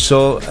 Very much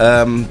so.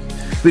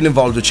 been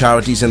involved with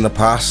charities in the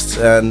past,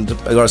 and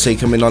I got to say,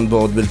 coming on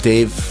board with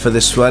Dave for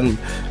this one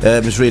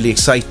was really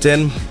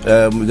exciting.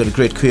 We've got a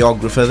great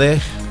choreographer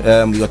there.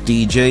 We've got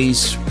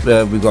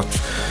DJs. We've got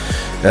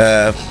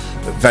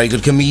very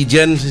good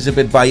comedian. It's a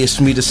bit biased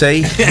for me to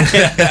say.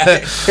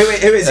 Who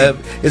is he?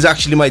 It's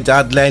actually my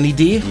dad, Lenny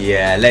D.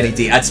 Yeah, Lenny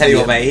D. I tell you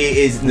what, mate,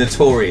 he is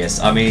notorious.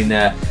 I mean,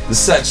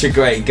 such a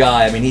great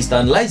guy. I mean, he's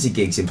done loads of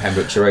gigs in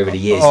Pembrokeshire over the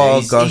years.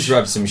 He's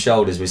rubbed some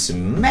shoulders with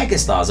some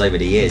megastars over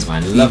the years,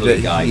 man. Lovely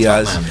guy.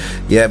 Yes.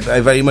 Yeah, I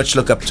very much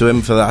look up to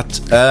him for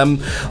that.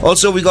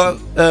 Also, we got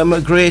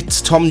a great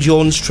Tom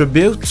Jones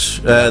tribute.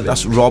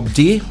 That's Rob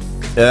D.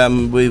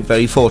 We're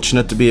very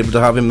fortunate to be able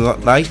to have him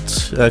that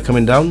night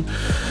coming down.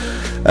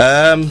 We've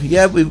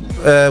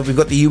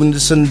got the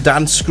Unison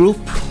Dance Group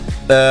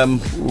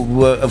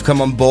who have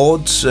come on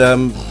board,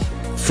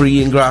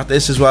 free and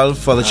gratis as well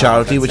for the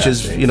charity, which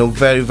is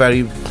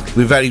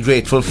we're very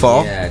grateful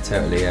for. Yeah,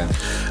 totally. Yeah.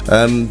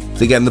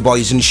 They're getting the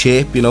boys in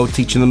shape,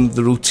 teaching them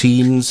the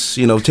routines,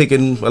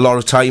 taking a lot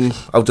of time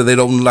out of their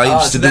own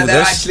lives to do this.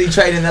 They're actually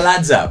training the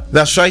lads up.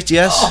 That's right.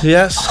 Yes.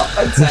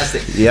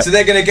 Fantastic. Yep. So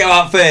they're going to go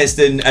out first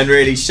and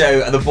really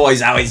show the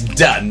boys how it's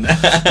done.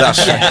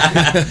 That's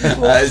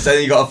right. So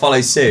you got to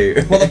follow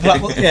suit.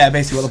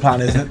 Basically what the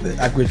plan is,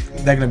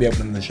 they're going to be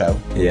opening the show.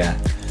 Yeah.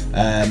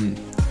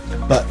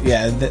 But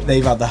yeah,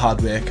 they've had the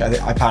hard work.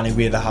 Apparently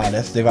we're the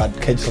hardest. They've had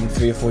kids from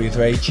 3 or 4 years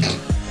of age.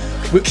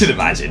 We could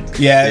imagine.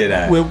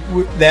 Yeah,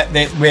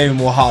 we're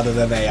more harder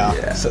than they are,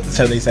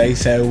 so they say.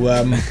 So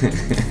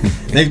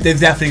they've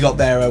definitely got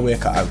their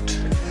work cut out.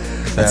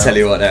 So. I tell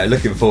you what,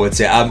 looking forward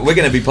to it. We're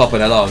going to be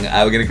popping along.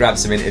 We're going to grab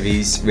some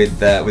interviews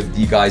with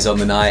you guys on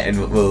the night, and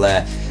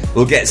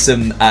we'll get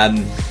some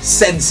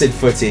censored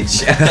footage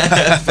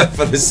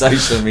for the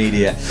social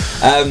media.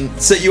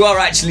 So you are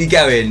actually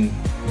going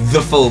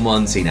the full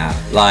Monty now,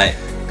 like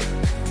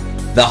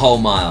the whole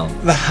mile.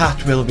 The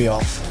hat will be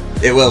off.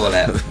 It will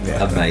it?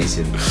 Yeah.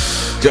 Amazing.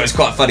 Do you know, it's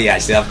quite funny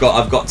actually. I've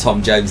got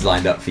Tom Jones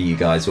lined up for you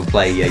guys. We'll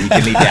play. You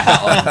can leave your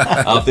hat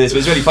on after this. But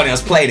it's really funny. I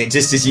was playing it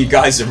just as you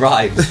guys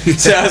arrived,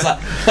 so I was like,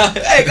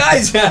 "Hey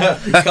guys,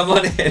 come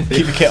on in.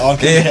 Keep your kit on."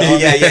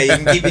 Yeah. You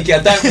can keep your kit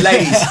on. Don't,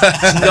 ladies.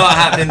 It's not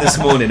happening this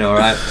morning. All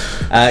right.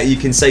 You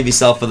can save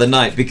yourself for the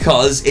night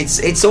because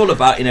it's all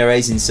about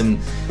raising some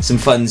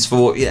funds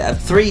for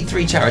three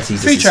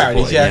charities. Three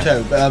charities.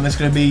 So it's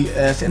going to be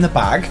in the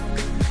bag,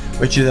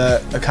 which is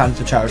a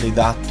cancer charity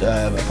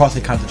a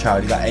prostate cancer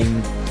charity that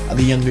aim at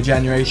the younger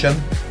generation.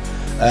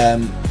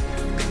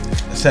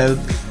 So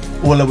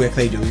all the work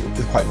they do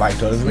is quite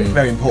vital. It's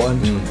very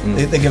important.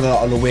 They give a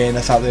lot of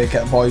awareness out there,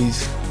 get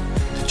boys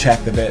to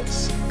check the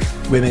bits,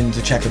 women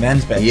to check the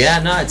men's bits.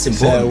 Yeah, no, it's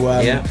important. So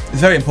it's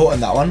very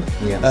important, that one.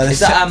 Yeah. Is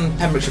that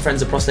Pembrokeshire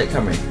Friends of Prostate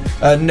Cymru?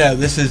 No,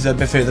 this is a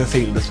bit further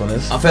afield, this one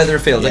is. Oh, further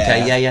afield,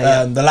 okay,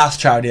 yeah. The last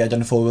charity I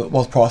done for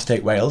was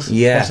Prostate Wales.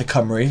 Yeah. Prostate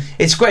Cymru.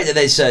 It's great that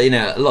there's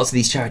lots of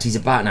these charities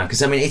about now,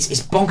 because I mean it's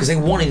bonkers. I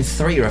think 1 in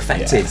 3 are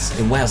affected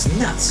in Wales.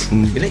 Nuts.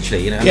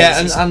 Literally,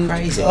 it's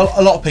crazy.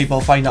 A lot of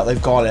people find out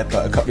they've got it,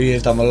 but a couple of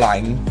years down the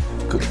line,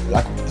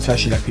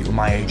 especially people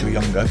my age or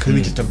younger, because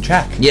we just don't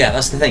check. Yeah,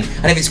 that's the thing.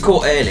 And if it's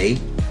caught early,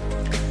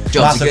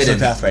 jobs are good.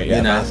 Success rate,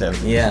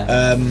 massive.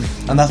 Yeah.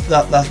 And that's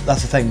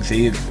the thing.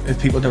 See, if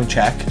people don't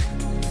check,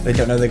 they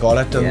don't know they got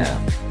it, and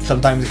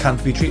sometimes it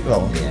can't be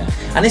treatable. Yeah.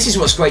 And this is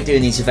what's great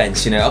doing these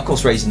events. Of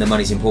course, raising the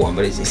money is important,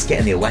 but it's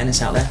getting the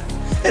awareness out there.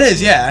 It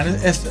is, yeah, and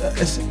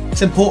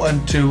it's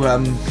important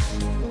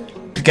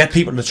to get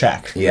people to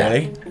check. Yeah.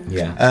 Really.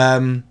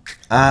 Yeah.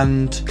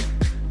 And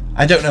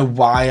I don't know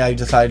why I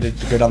decided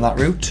to go down that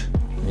route,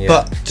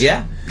 but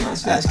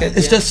that's good.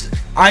 It's just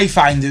I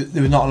find that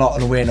there was not a lot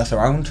of awareness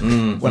around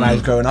when I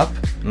was growing up.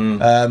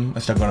 I'm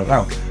still growing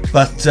up now,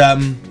 but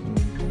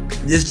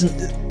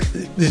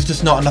there's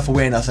just not enough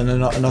awareness and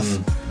not enough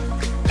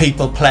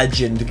people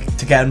pledging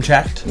to get them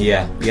checked.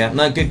 Yeah.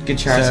 No, good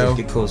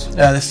charity, good cause.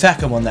 The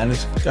second one then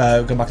is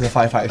going back to the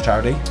firefighters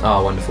charity.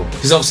 Oh, wonderful!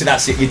 Because obviously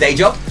that's your day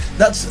job.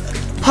 That's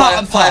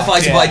part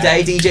firefighter by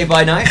day, DJ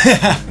by night.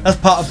 That's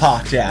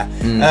part. Yeah.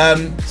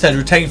 So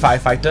retained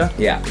firefighter.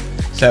 Yeah.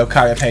 So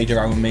carry a page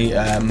around with me,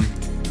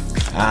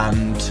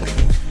 and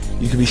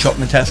you could be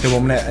shopping in Tesco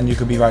 1 minute and you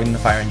could be riding the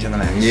fire engine the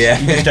next. Yeah.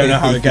 You just don't know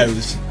how it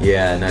goes.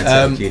 Yeah,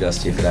 no, kudos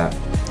to you for that.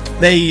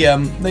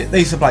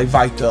 They supply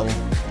vital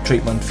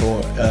treatment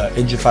for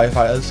injured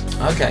firefighters.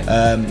 Okay.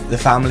 The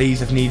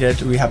families, if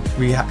needed, rehab.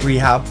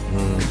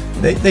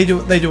 They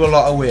do a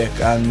lot of work,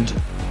 and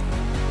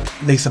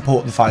they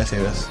support the fire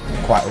service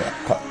quite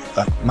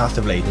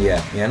massively.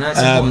 Yeah. No, it's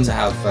important to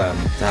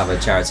have a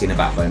charity in the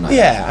backbone.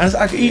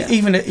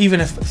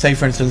 Even if, say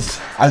for instance,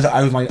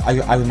 I was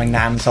my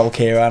nan's sole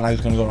carer and I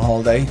was going to go on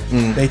holiday,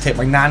 they take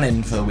my nan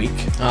in for the week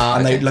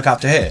and they look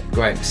after her.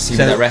 Great, just so you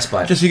get that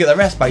respite. Just so you get that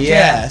respite.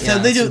 Yeah. So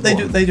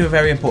they do a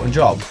very important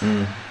job.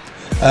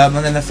 And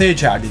then the third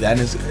charity then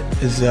is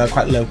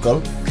quite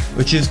local,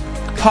 which is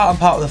part and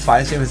part of the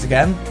fire service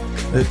again.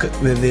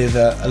 There's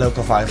a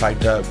local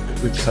firefighter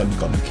which has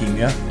got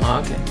leukemia. Oh,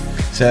 okay.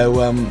 So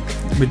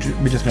we're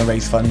just going to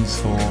raise funds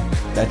for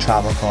their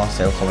travel costs,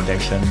 their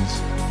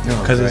accommodations,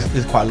 because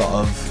there's quite a lot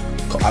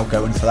of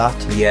outgoing for that.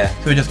 Yeah.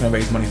 So we're just going to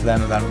raise money for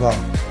them and that as well.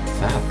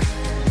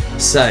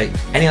 Fab. So,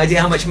 any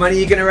idea how much money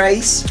you're going to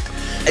raise?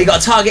 You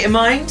got a target in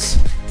mind?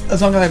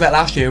 As long as I bet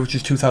last year, which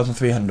is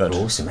 2,300.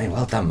 Awesome, mate.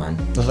 Well done, man.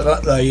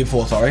 The year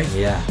before, sorry.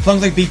 Yeah. As long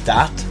as I beat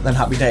that, then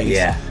happy days.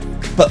 Yeah.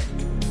 But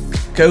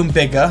going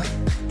bigger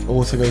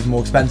also goes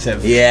more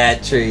expensive. Yeah,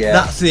 true, yeah.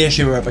 That's the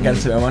issue we're up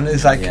against at the moment.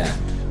 It's like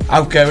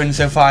outgoings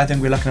so far, I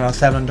think we're looking around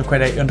 700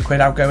 quid, 800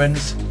 quid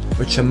outgoings,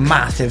 which is a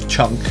massive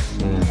chunk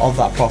of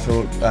that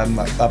profit.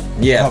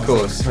 Of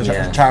course. For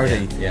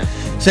charity. Yeah.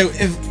 So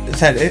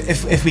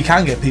if we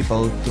can get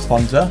people to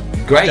sponsor,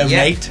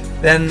 donate,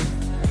 then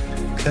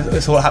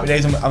it's all happy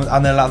days, and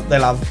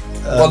they'll have.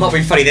 Well, not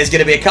being funny, there's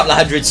going to be a couple of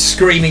hundred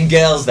screaming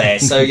girls there.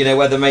 So,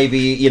 whether maybe,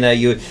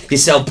 you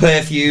sell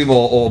perfume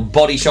or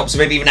body shops, or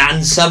maybe even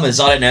Ann Summers.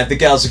 I don't know if the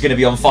girls are going to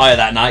be on fire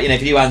that night.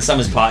 If you do Ann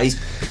Summers parties,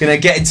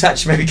 get in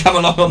touch, maybe come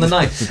along on the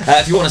night.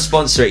 If you want to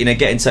sponsor it,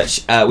 get in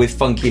touch with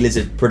Funky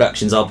Lizard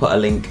Productions. I'll put a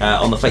link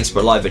on the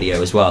Facebook Live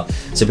video as well,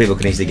 so people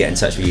can easily get in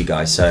touch with you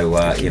guys. So,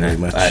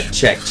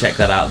 check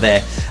that out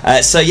there.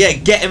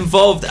 Get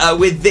involved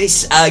with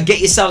this.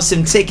 Get yourself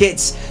some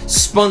tickets.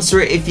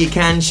 Sponsor it if you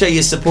can. Show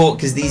your support,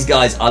 because these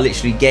guys are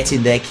literally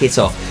getting their kit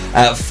off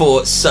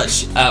for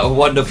such a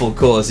wonderful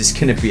cause. It's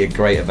going to be a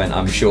great event,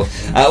 I'm sure.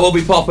 We'll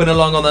be popping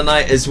along on the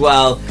night as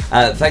well.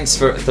 Thanks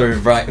for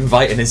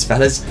inviting us,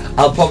 fellas.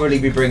 I'll probably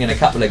be bringing a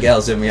couple of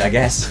girls with me, I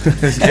guess.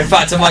 In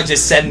fact, I might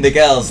just send the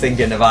girls,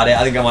 thinking about it.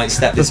 I think I might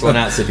step this one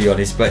out, to be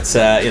honest. But,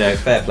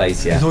 fair play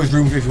to you. There's always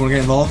room if you want to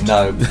get involved.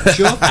 No.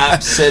 Sure?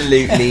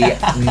 Absolutely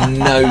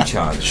no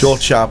chance. Short,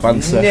 sharp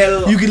answer.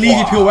 You can leave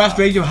your Pure West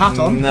Radio hat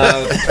on.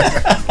 No.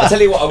 I'll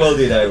tell you what I will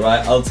do, though,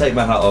 right? I'll take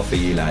my hat off for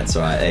you lads,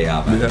 right? There you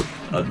are, man.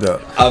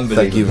 Unbelievable.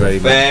 Thank you very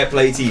much. Fair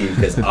play to you,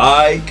 because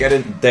I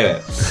couldn't do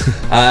it.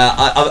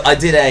 I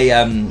did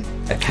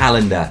a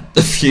calendar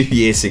a few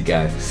years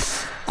ago,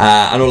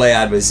 and all I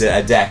had was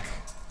a deck.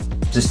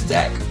 Just a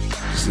deck.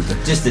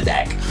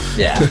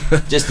 Yeah,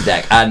 just a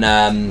deck. And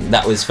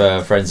that was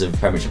for Friends of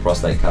Pembrokeshire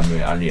Prostate Company.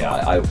 And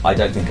I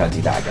don't think I'd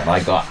do that again. I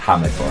got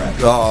hammered for it.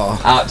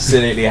 Oh.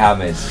 Absolutely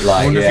hammered.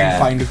 I wonder if you can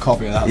find a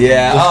copy of that.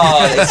 Yeah,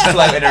 it's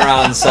floating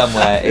around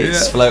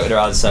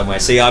somewhere.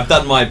 So I've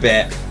done my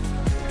bit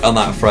on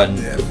that front.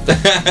 Yeah.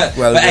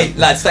 Well, but hey,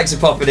 lads, thanks for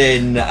popping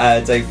in.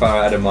 Dave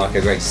Farrar, Adam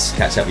Marco, great to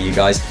catch up with you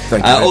guys.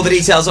 Thank you. All the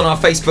details on our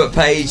Facebook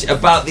page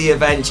about the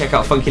event. Check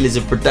out Funky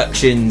Lizard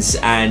Productions.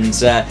 And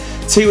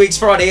 2 weeks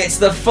Friday, it's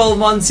the Full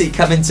Monty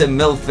coming to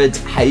Milford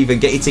Haven.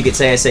 Get your tickets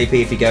ASAP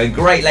if you're going.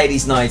 Great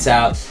ladies' night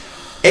out.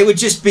 It would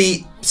just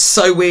be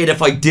so weird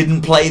if I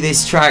didn't play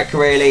this track,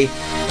 really,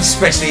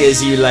 especially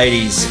as you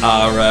ladies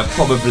are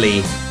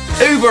probably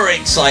uber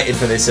excited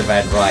for this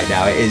event right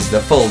now. It is the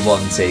Full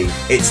Monty.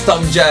 It's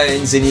Tom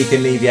Jones, and you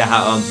can leave your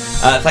hat on.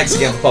 Thanks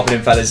again for popping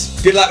in,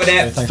 fellas. Good luck with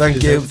it.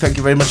 Thank you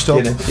very much, Tom.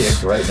 It's gonna be a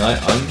great night,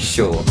 I'm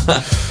sure.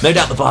 No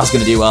doubt the bar's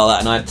going to do well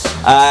that night.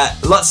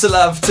 Lots of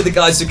love to the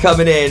guys for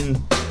coming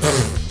in.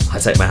 I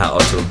take my hat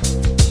off to them.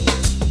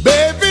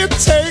 Baby,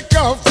 take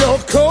off your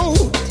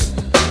coat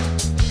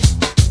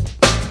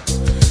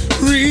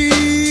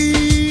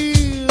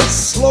real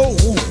slow.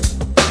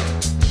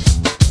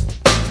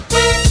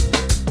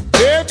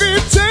 Baby,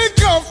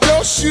 take off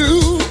your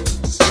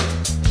shoes.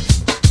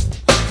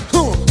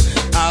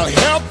 I'll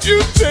help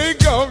you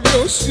take off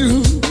your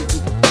shoes.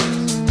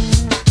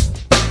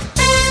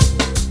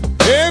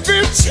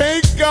 Baby,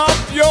 take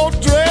off your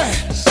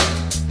dress.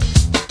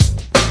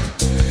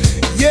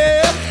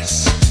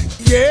 Yes,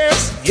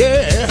 yes,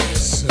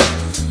 yes.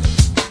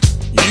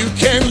 You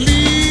can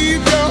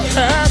leave your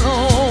hat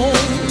on.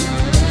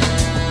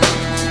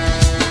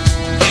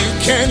 You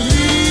can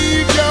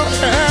leave your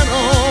hat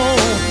on.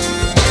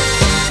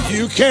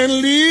 You can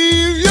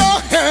leave your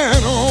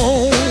hat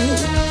on.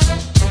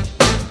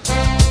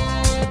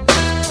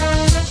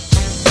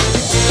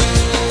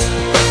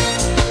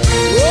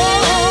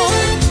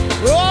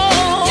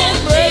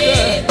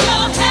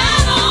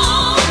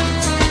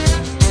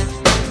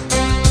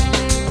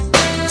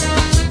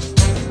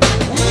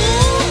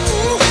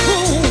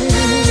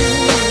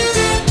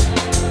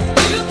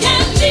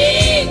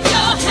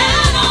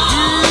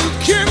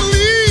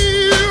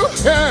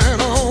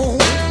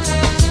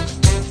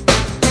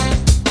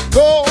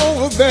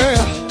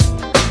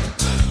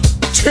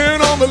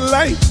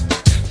 Light.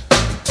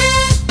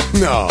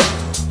 No,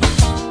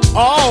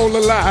 all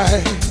the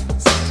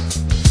lights.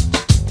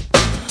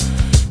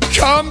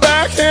 Come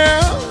back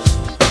here,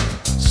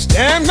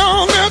 stand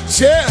on that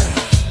chair.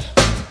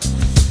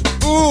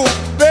 Ooh,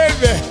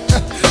 baby,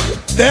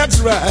 that's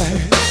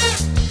right.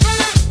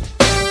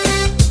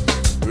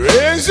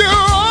 Raise your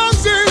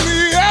arms in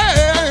the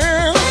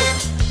air.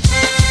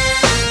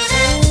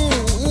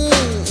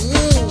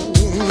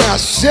 Ooh, now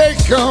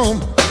shake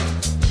 'em.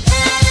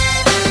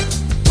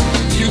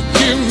 You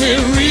give me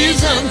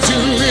reason to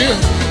live.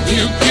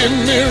 You give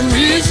me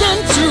reason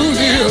to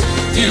live.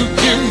 You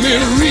give me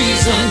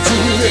reason to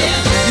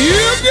live.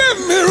 You give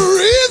me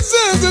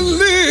reason to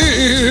live.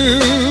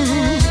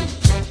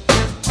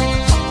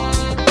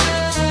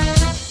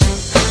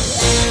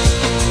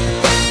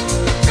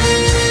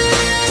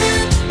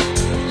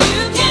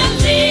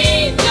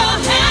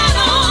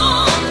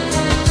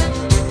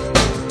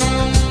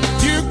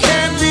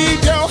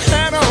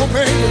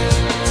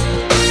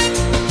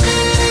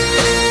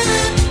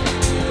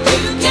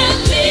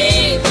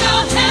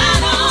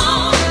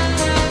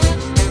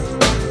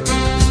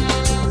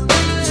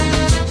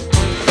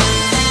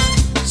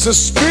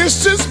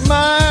 Suspicious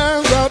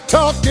minds are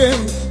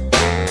talking.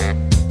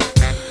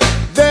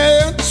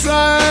 They're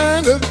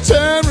trying to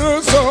tear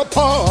us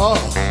apart.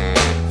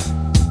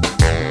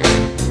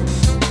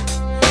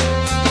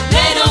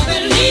 They don't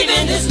believe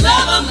in this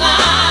love of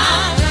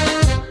mine.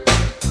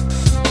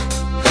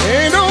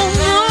 They don't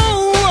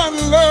know what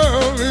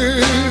love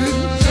is.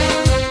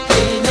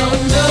 They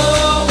don't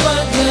know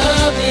what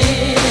love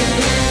is.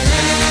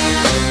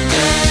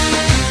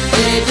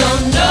 They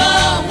don't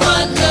know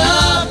what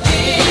love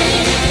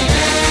is.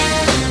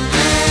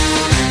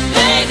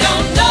 They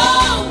don't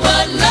know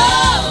what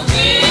love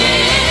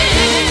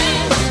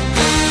is.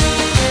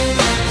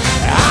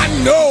 I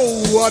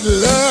know what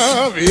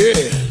love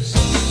is.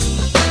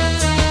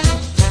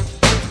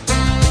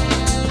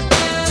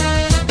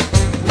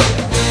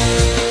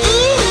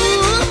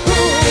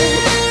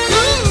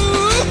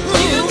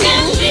 You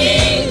can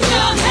leave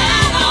your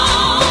hat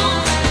on,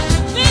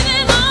 leave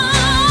it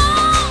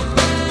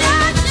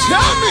on.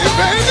 Tell me,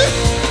 baby.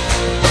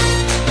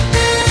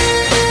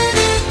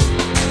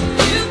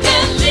 You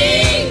can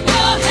leave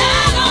your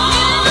hat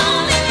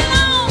on, leave it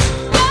on,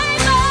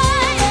 baby.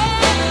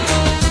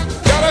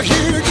 Gotta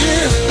hear it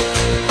again.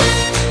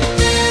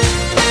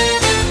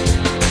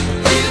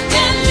 You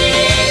can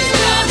leave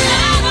your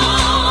hat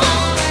on,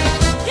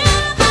 get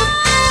it on,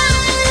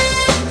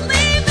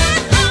 leave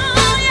it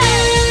on,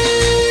 yeah.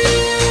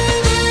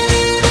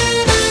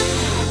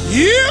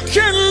 You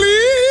can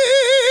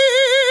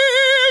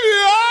leave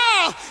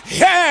your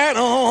hat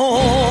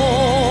on.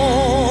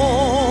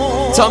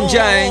 Tom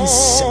Jones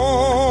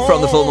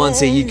from the Full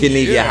Monty. You can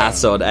leave your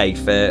hat on. A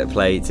fair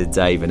play to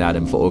Dave and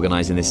Adam for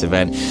organising this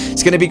event.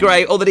 It's going to be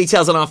great. All the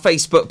details on our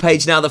Facebook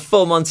page now. The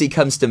Full Monty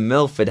comes to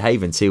Milford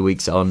Haven 2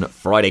 weeks on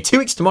Friday. 2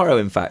 weeks tomorrow,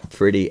 in fact.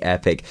 Pretty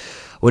epic.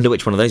 Wonder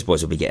which one of those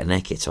boys will be getting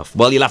their kit off.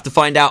 Well, you'll have to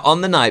find out on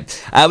the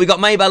night. We've got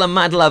Maybell and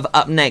Mad Love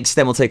up next.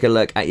 Then we'll take a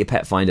look at your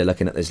pet finder,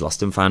 looking at those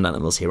lost and found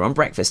animals here on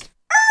Breakfast.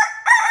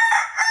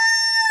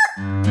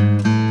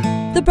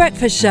 The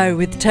Breakfast Show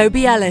with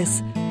Toby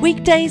Ellis.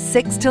 Weekdays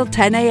 6 till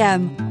 10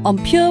 a.m. on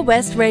Pure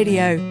West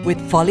Radio with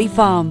Folly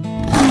Farm.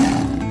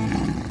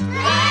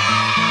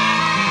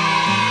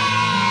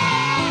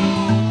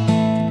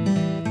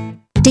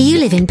 Do you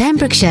live in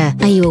Pembrokeshire?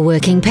 Are you a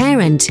working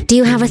parent? Do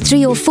you have a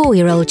 3 or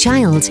 4-year-old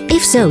child?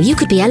 If so, you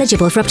could be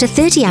eligible for up to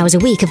 30 hours a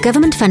week of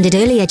government-funded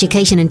early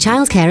education and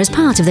childcare as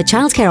part of the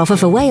Childcare Offer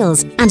for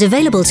Wales, and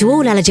available to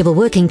all eligible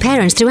working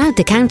parents throughout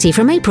the county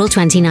from April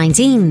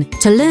 2019.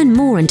 To learn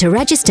more and to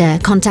register,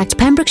 contact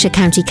Pembrokeshire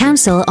County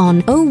Council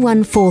on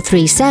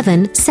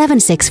 01437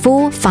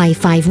 764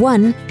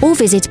 551 or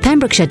visit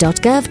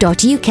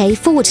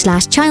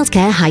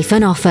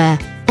pembrokeshire.gov.uk/childcare-offer.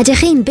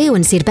 Ydych chi'n byw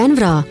yn Sir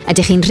Benfro?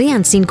 Ydych chi'n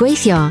rhiant sy'n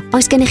gweithio?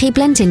 Oes gennych chi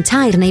blentyn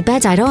tair neu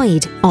bedair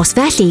oed? Os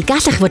felly,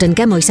 gallech fod yn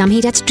gymwys am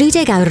hyd at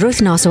 30 awr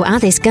wythnos o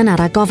addysg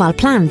gynnar a gofal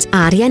plant,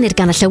 a ariennir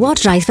gan y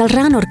Llywodraeth fel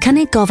rhan o'r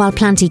cynnig gofal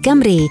plant i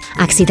Gymru,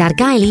 ac sydd ar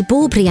gael i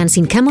bob rhiant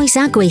sy'n cymwys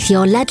a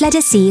gweithio ledled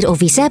y sir o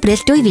fis Ebrill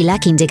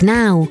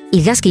 2019.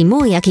 I ddysgu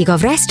mwy ac i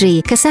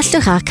gofrestru,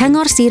 cysylltwch â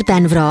Cyngor Sir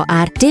Benfro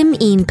ar dim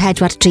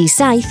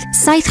 1437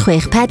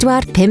 764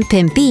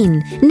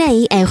 551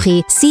 neu ewch i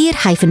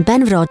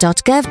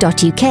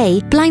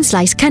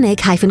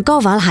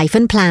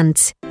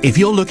sir-benfro.gov.uk/cynnig-gofal-plant. If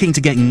you're looking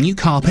to get new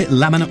carpet,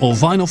 laminate or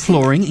vinyl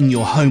flooring in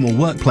your home or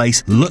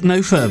workplace, look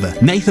no further.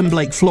 Nathan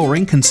Blake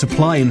Flooring can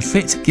supply and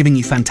fit, giving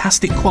you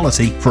fantastic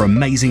quality for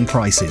amazing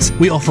prices.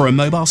 We offer a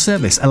mobile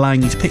service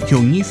allowing you to pick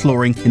your new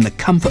flooring in the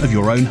comfort of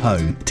your own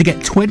home. To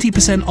get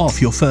 20%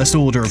 off your first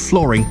order of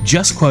flooring,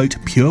 just quote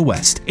Pure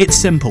West. It's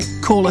simple.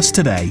 Call us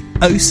today,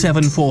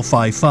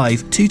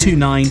 07455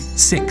 229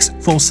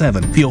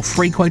 647 for your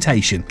free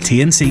quotation.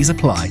 T&Cs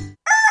apply.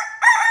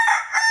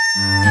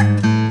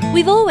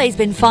 We've always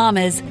been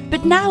farmers,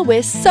 but now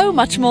we're so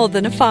much more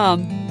than a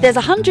farm. There's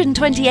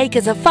 120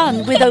 acres of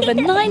fun with over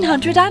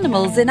 900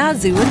 animals in our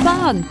zoo and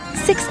barn,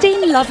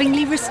 16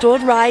 lovingly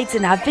restored rides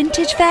in our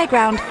vintage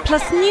fairground,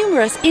 plus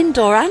numerous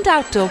indoor and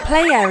outdoor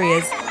play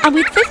areas. And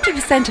with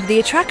 50% of the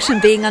attraction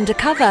being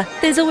undercover,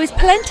 there's always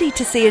plenty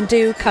to see and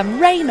do come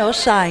rain or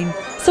shine.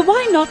 So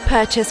why not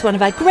purchase one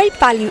of our great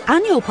value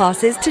annual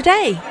passes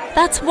today?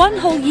 That's 1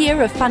 whole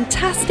year of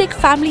fantastic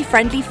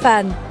family-friendly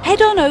fun.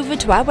 Head on over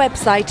to our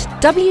website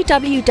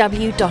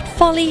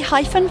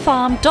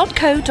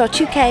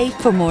www.folly-farm.co.uk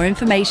for more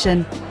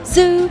information.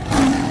 Zoo,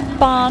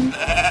 barn,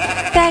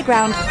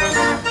 fairground,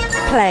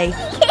 play.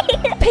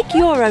 Pick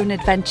your own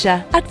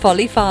adventure at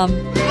Folly Farm.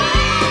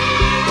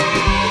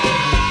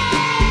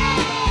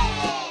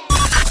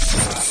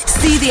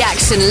 See the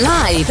action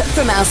live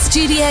from our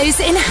studios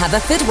in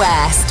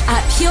Haverfordwest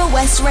at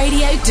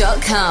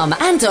purewestradio.com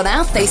and on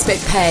our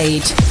Facebook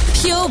page,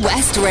 Pure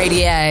West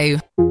Radio.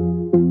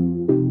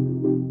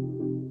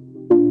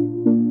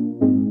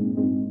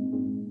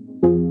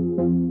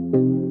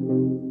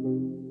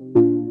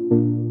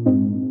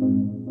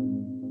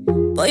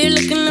 Boy, you're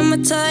looking like my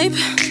type,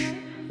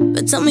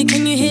 but tell me,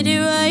 can you hit it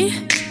right?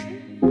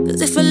 Cause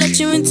if I let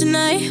you in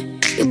tonight,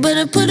 you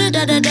better put it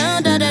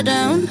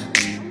down.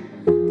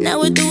 Now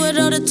we do it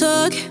all the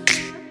talk,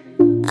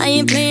 I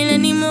ain't playing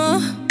anymore.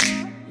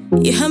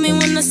 You heard me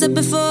when I said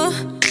before.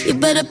 You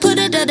better put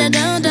it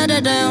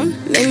down.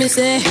 Make me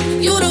say,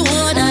 you the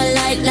one I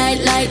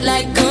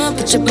like. Come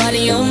put your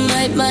body on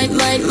might.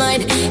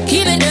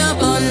 Keep it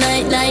up all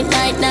night.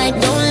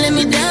 Don't let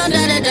me down.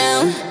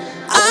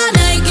 All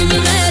night, give me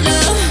mad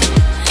love.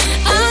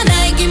 All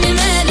night, give me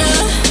mad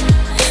love.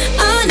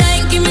 All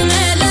night, give me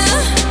mad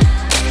love.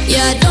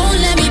 Yeah, don't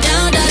let me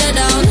down.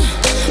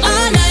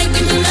 All night,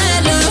 give me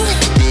mad love.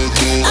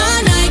 All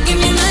night, give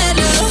me mad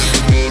love.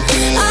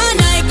 All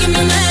night, give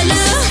me mad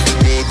love.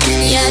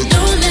 Yeah,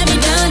 don't let me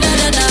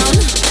down.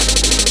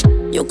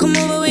 You come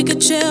over, we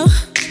could chill.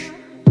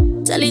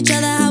 Tell each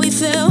other how we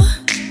feel.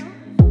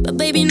 But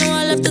baby, know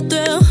I love the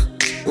thrill.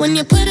 When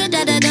you put it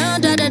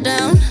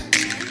down.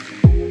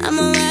 I'm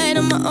alright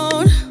on my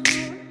own.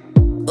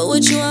 But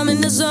with you, I'm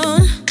in the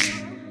zone.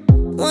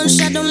 One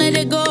shot, don't let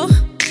it go.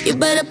 You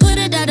better put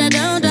it down.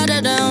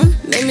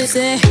 Make me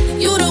say,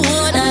 you the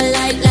one I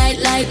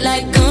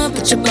like. Come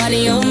put your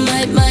body on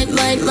might.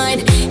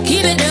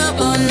 Keep it up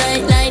all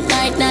night.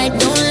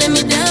 Don't let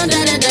me down.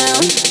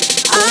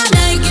 All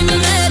night, give me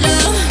mad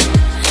love.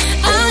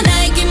 All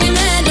night, give me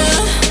mad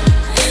love.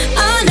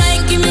 All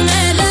night, give me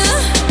mad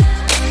love.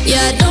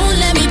 Yeah, don't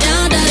let me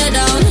down.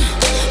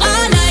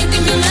 All night,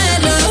 give me mad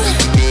love.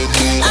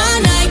 All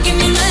night, give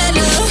me mad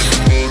love.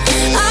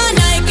 All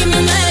night, give me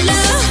mad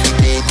love.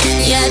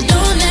 Yeah,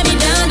 don't let me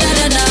down.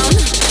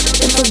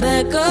 If I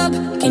back up,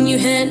 can you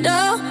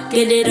handle?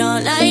 Get it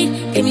all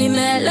night, give me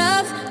mad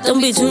love.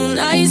 Don't be too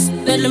nice,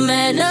 better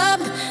man up.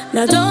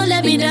 Now don't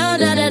let me down.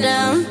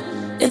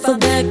 If I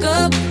back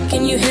up,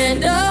 can you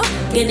handle?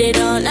 Get it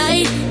all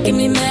night, give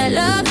me mad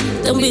love.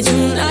 Don't be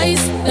too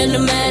nice, better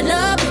man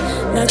up.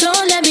 Now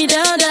don't let me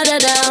down.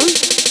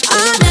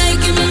 All night,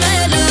 give me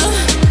mad love.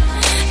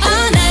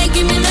 All night,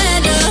 give me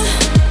mad love.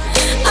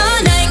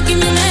 All night, give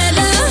me mad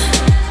love.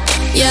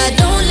 Yeah,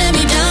 don't let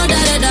me down.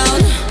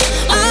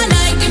 All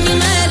night, give me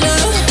mad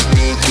love.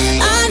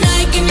 All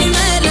night, give me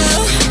mad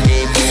love.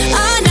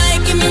 All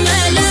night, give me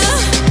mad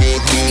love.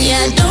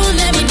 Yeah, don't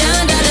let me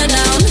down.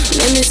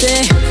 Let me say,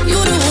 you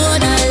the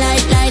one I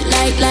like.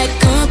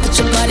 Come put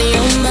your body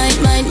on might.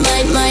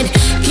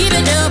 Keep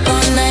it up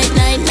all night.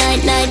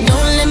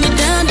 Don't let me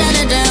down.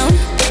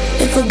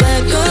 If I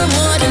back up,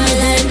 what am I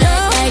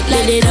like?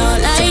 Let it all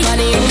night.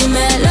 Body on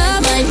mad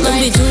love. Don't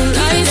be too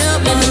nice.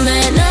 Let me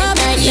mad up.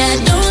 Yeah,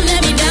 don't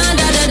let me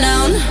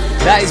down.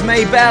 That is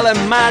Maybell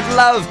and Mad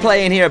Love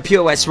playing here at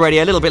Pure West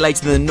Radio. A little bit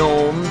later than the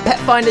norm. Pet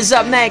Finder's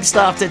up next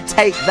after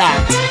Take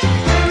That.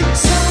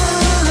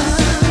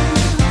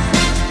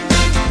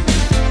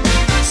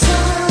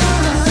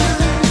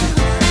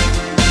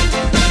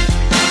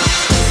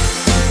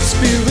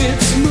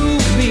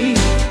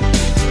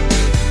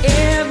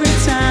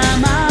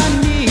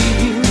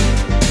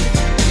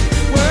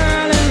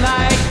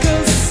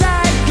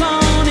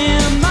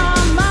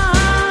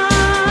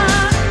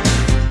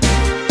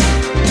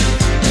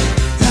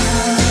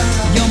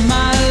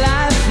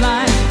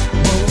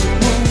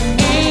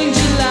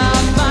 Angel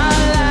of my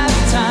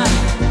lifetime.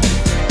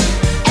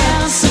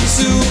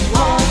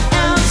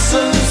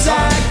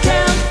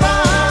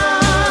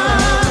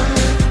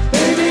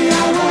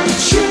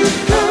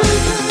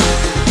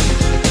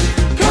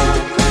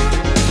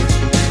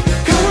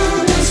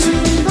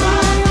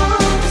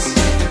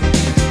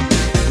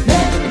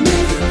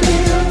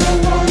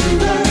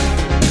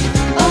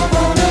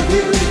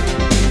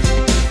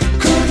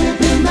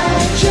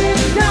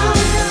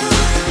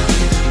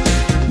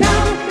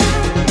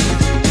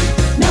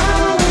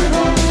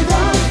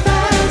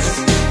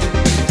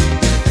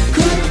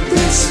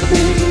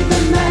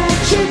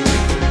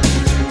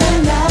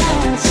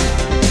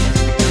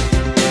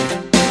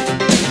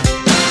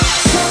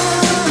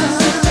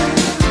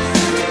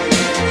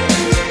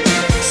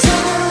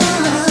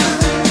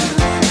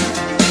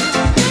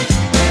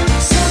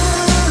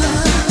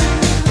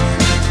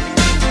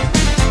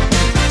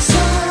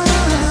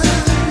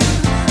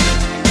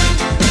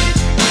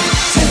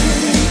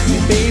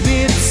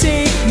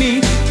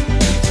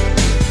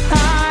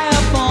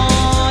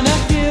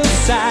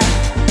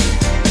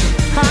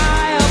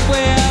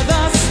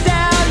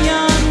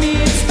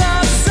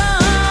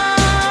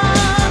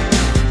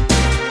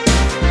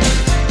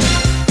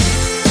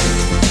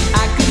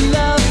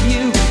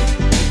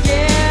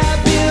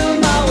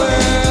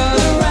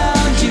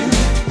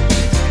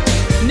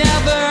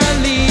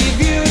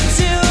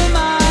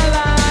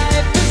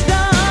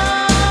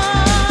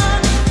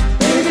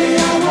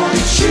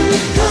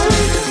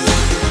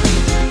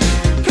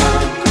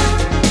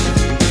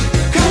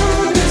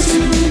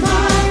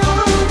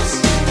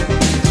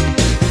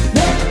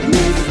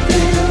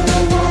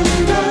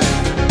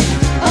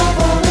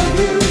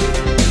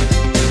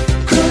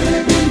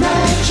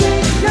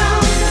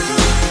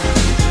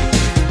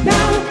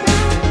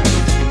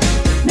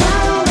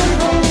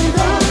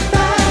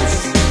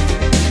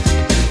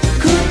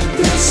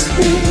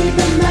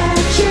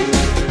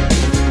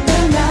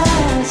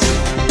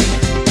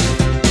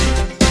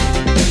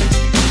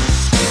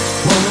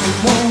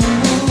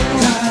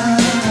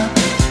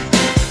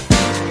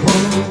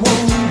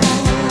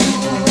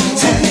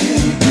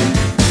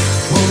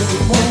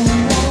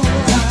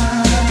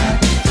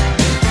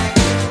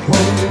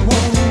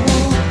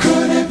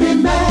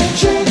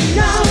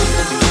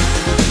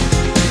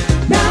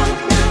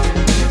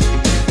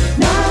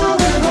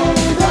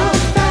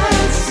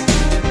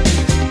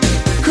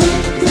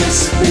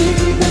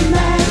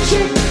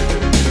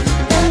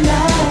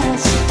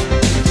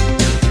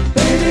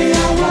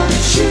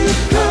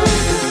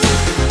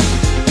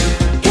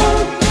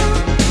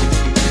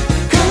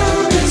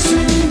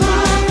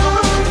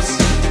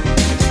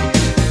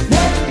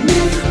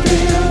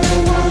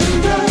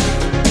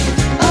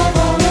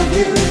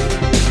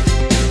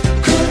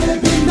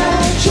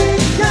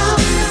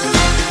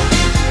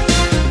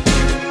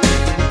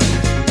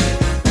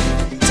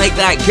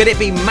 that. Could it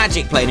be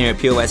magic playing here at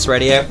Pure West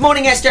Radio?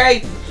 Morning,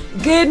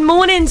 SJ. Good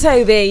morning,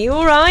 Toby. You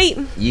all right?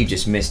 You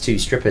just missed 2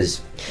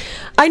 strippers.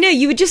 I know,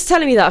 you were just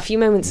telling me that a few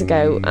moments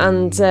ago,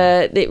 and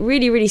it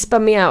really, really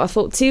spun me out. I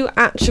thought 2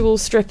 actual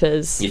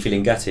strippers. You're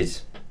feeling gutted?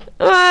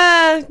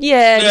 Yeah,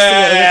 just a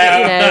little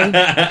bit, you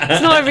know.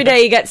 It's not every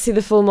day you get to see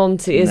the full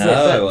Monty, is it?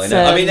 No, But, I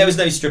know. I mean, there was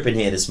no stripping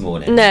here this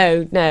morning.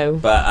 No.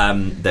 But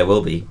there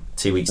will be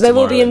 2 weeks There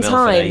tomorrow will be in at Milford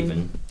time.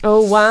 Haven.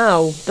 Oh,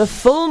 wow. The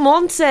full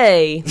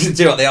Monty. Do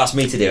you know what? They asked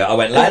me to do it. I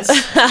went, lads,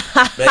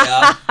 they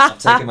are. I've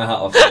taken my hat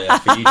off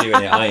for you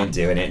doing it. I ain't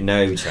doing it.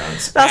 No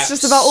chance. That's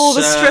just about all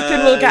the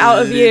stripping we'll get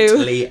out of you.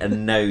 Absolutely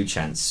no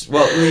chance.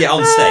 Well, yeah,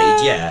 on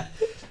stage, yeah.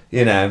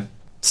 You know,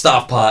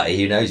 staff party,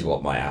 who knows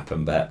what might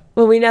happen, but...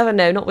 Well, we never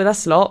know, not with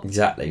us lot.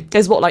 Exactly.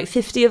 There's what, like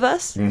 50 of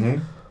us?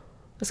 Mm-hmm.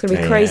 It's going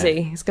to be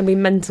crazy. It's going to be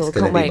mental. It's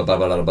Can't going wait. to be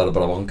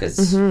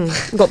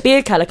bonkers. We've got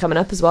Beard Keller coming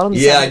up as well on the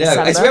 7th Yeah, I of know.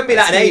 December. It's we haven't been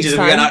out in That's ages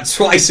and we're going out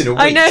twice in a week.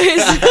 I know.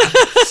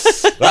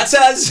 That's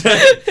us.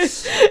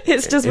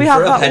 It's just In we for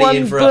have a that penny, one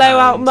in for a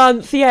blowout pound.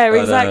 month. Yeah, I know.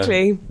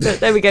 exactly. But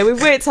there we go.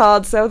 We've worked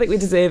hard, so I think we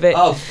deserve it.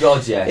 Oh,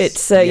 God, yes.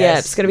 It's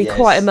Yes, it's going to be yes.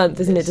 quite a month,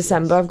 isn't it,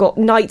 December? I've got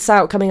nights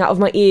out coming out of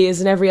my ears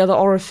and every other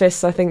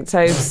orifice, I think,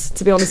 Tobes,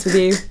 to be honest with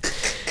you.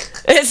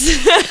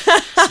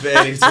 It's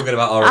barely talking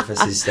about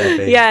orifices,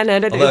 Steffi. Yeah, no, I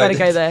don't think we better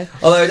go there.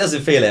 Although it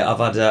doesn't feel it. I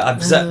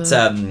was at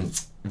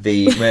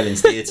the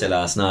Merlin's Theatre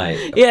last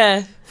night.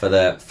 Yeah. For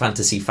the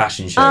fantasy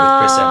fashion show with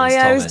Chris Evans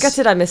yeah, I Thomas. was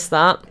gutted I missed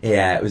that.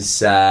 Yeah, it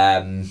was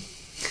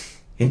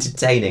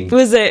entertaining.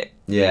 Was it?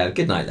 Yeah,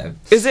 good night though.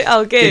 Is it?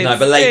 Oh, good. Good night,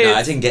 but late Good. night.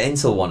 I didn't get in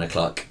till 1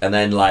 o'clock, and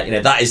then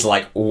that is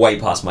way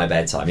past my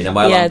bedtime. You know,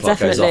 my alarm clock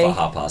goes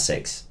off at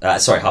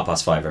 6:30.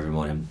 5:30 every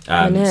morning.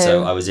 I know.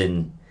 So I was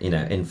in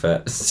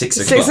for 6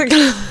 o'clock. 6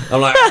 o'clock.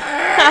 I'm like.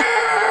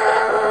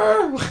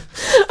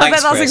 I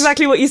bet that's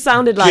exactly what you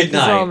sounded like Good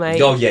night. as well,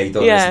 mate. Oh, yeah, you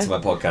thought Yeah. listen to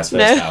my podcast first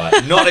No. hour.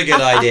 Not a good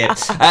idea.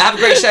 Have a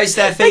great show,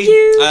 Steffi. Thank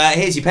you.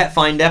 Here's your pet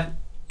finder.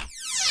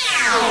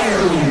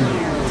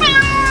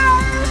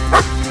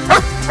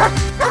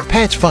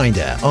 Pet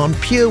Finder on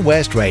Pure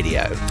West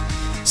Radio.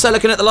 So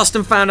looking at the lost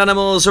and found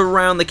animals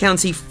around the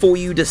county for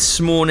you this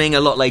morning, a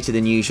lot later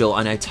than usual.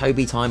 I know,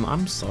 Toby time,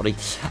 I'm sorry.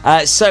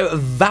 So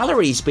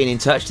Valerie's been in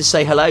touch to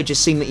say hello,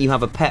 just seen that you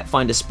have a pet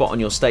finder spot on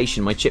your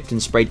station. My chipped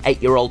and sprayed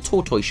 8-year-old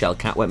tortoiseshell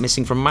cat went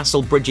missing from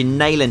Massell Bridge in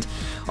Neyland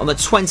on the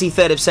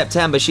 23rd of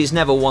September. She's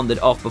never wandered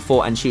off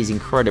before and she's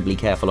incredibly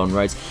careful on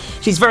roads.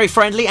 She's very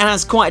friendly and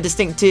has quite a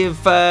distinctive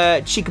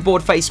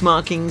checkerboard face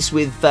markings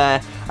with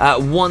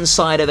one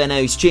side of her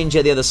nose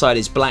ginger, the other side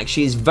is black.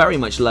 She is very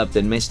much loved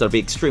and missed. I'd be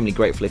extremely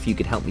grateful if you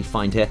could help me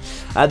find her.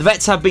 The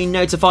vets have been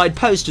notified,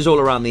 posters all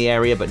around the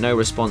area, but no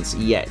response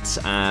yet.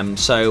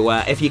 So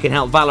if you can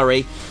help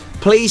Valerie,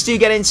 please do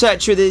get in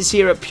touch with us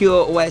here at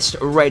Pure West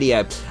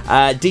Radio.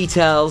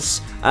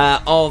 Details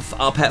of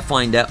our pet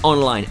finder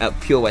online at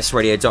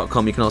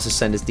purewestradio.com. You can also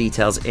send us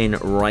details in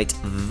right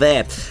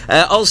there.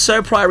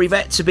 Also, Priory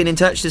Vets have been in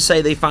touch to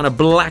say they found a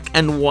black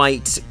and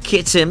white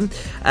kitten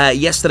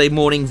yesterday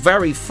morning,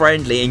 very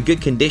friendly, in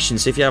good condition.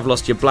 So if you have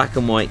lost your black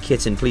and white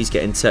kitten, please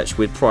get in touch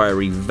with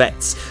Priory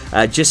Vets.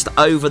 Just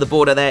over the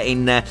border there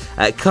in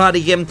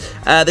Cardigan.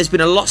 There's been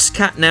a lost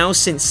cat now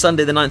since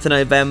Sunday the 9th of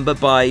November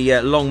by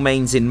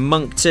Longmains in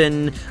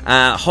Moncton.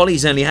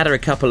 Holly's only had her a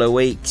couple of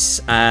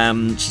weeks.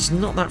 She's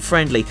not that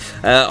friendly.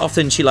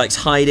 Often she likes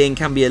hiding,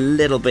 can be a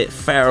little bit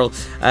feral.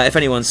 If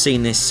anyone's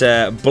seen this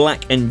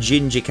black and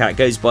ginger cat,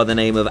 goes by the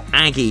name of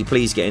Aggie,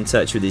 please get in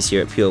touch with us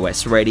here at Pure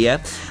West Radio.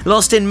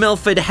 Lost in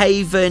Milford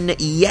Haven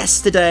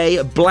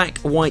yesterday, black,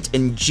 white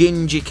and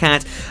ginger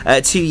cat,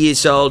 2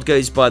 years old,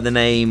 goes by the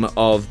name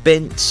of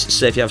Bint.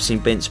 So if you have seen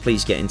Bint,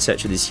 please get in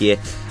touch with us here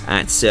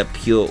at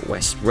Pure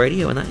West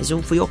Radio. And that is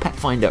all for your pet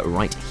finder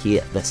right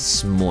here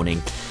this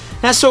morning.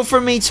 That's all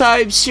from me,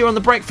 Tobes, here on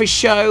The Breakfast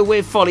Show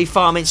with Folly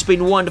Farm. It's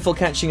been wonderful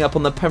catching up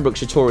on the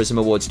Pembrokeshire Tourism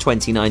Awards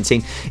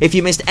 2019. If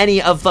you missed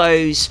any of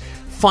those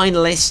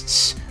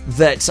finalists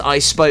that I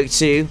spoke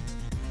to,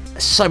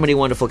 so many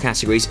wonderful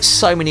categories,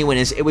 so many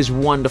winners. It was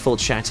wonderful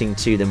chatting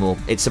to them all.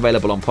 It's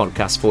available on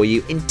podcast for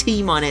you in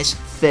T-minus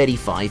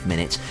 35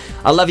 minutes.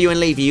 I love you and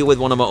leave you with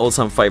one of my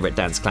all-time favourite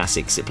dance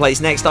classics. It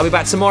plays next. I'll be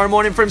back tomorrow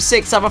morning from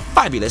 6. Have a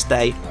fabulous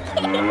day.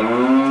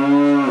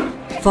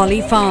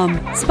 Folly Farm,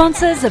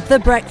 sponsors of The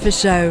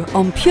Breakfast Show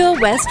on Pure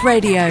West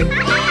Radio.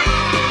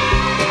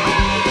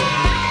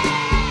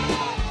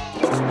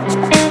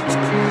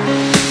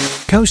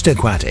 Coast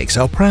Aquatics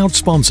are proud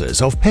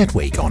sponsors of Pet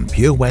Week on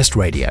Pure West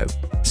Radio.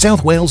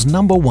 South Wales'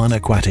 #1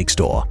 aquatic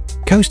store.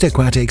 Coast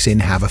Aquatics in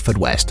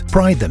Haverfordwest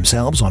pride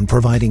themselves on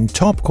providing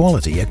top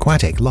quality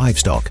aquatic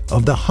livestock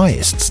of the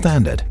highest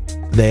standard.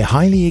 Their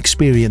highly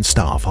experienced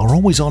staff are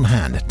always on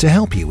hand to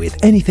help you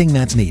with anything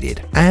that's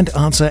needed and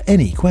answer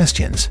any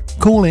questions.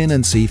 Call in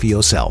and see for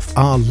yourself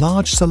our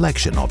large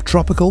selection of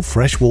tropical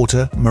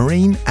freshwater,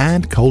 marine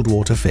and cold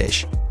water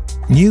fish.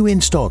 New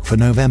in stock for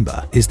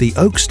November is the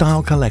Oak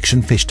Style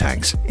Collection fish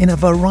tanks in a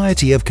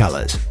variety of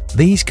colours.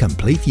 These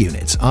complete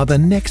units are the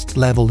next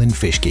level in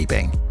fish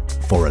keeping.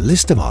 For a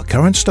list of our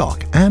current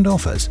stock and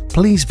offers,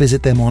 please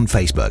visit them on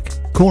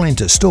Facebook, call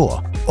into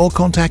store, or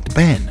contact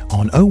Ben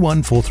on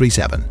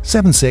 01437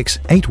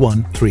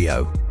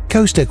 768130.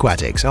 Coast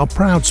Aquatics are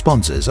proud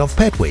sponsors of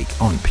Pet Week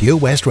on Pure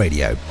West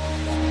Radio.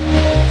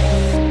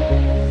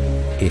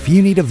 If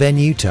you need a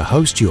venue to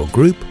host your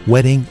group,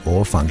 wedding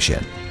or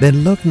function,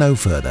 then look no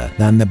further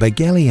than the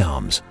Begelly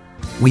Arms.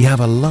 We have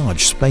a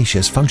large,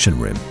 spacious function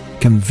room,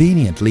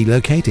 conveniently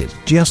located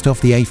just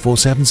off the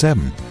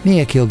A477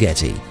 near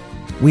Kilgetty.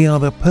 We are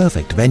the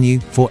perfect venue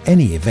for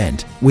any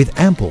event with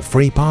ample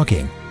free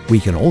parking. We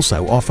can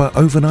also offer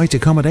overnight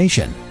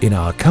accommodation in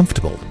our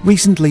comfortable,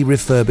 recently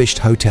refurbished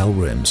hotel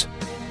rooms.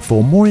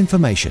 For more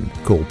information,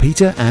 call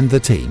Peter and the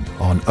team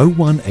on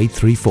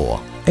 01834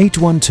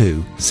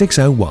 812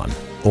 601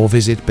 or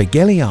visit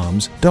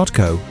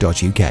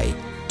begellyarms.co.uk.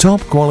 Top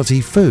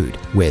quality food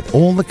with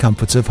all the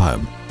comforts of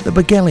home. The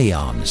Begelly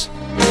Arms.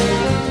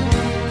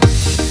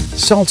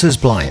 Salters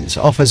Blinds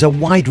offers a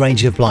wide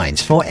range of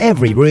blinds for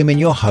every room in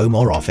your home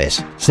or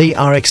office. See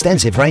our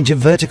extensive range of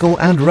vertical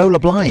and roller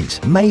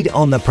blinds made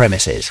on the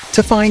premises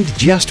to find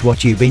just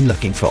what you've been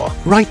looking for.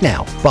 Right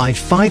now, buy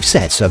 5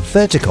 sets of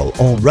vertical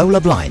or roller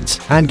blinds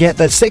and get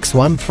the 6th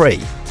one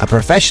free. A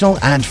professional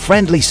and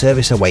friendly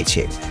service awaits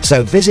you.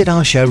 So visit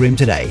our showroom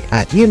today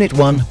at Unit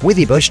 1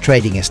 Withybush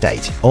Trading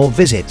Estate or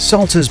visit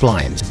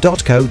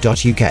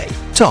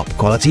saltersblinds.co.uk. Top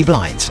quality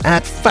blinds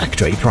at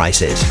factory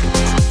prices.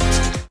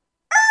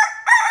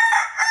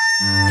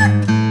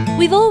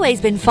 We've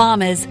always been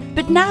farmers,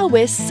 but now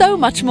we're so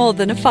much more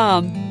than a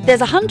farm. There's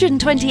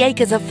 120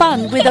 acres of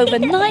fun with over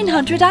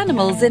 900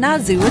 animals in our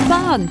zoo and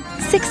barn,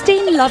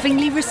 16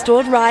 lovingly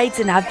restored rides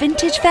in our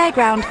vintage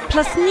fairground,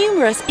 plus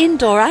numerous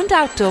indoor and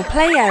outdoor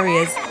play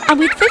areas. And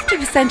with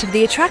 50% of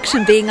the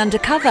attraction being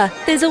undercover,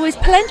 there's always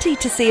plenty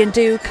to see and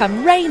do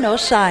come rain or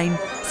shine.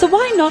 So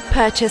why not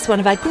purchase one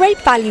of our great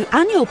value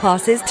annual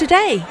passes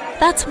today?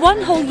 That's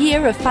one whole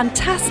year of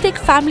fantastic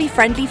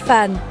family-friendly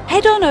fun.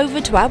 Head on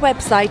over to our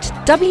website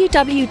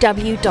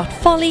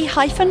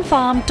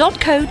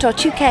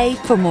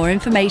www.folly-farm.co.uk for more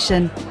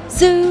information.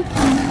 Zoo,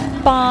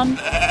 barn,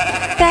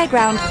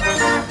 fairground,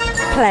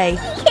 play.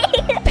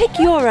 Pick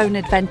your own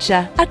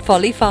adventure at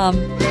Folly Farm.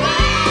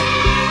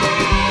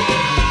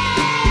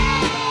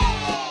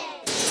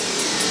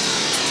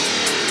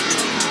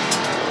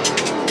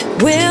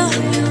 Will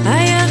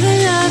I ever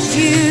love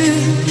you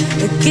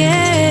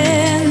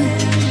again?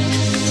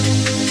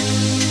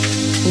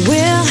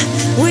 Will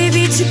we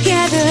be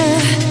together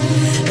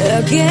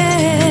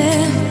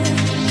again?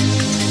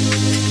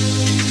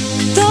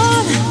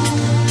 Thought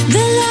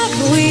the love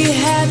we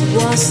had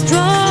was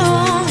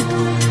strong.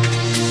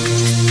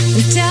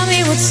 Tell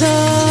me what's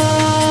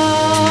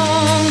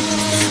wrong.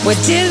 Where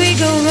did we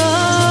go wrong?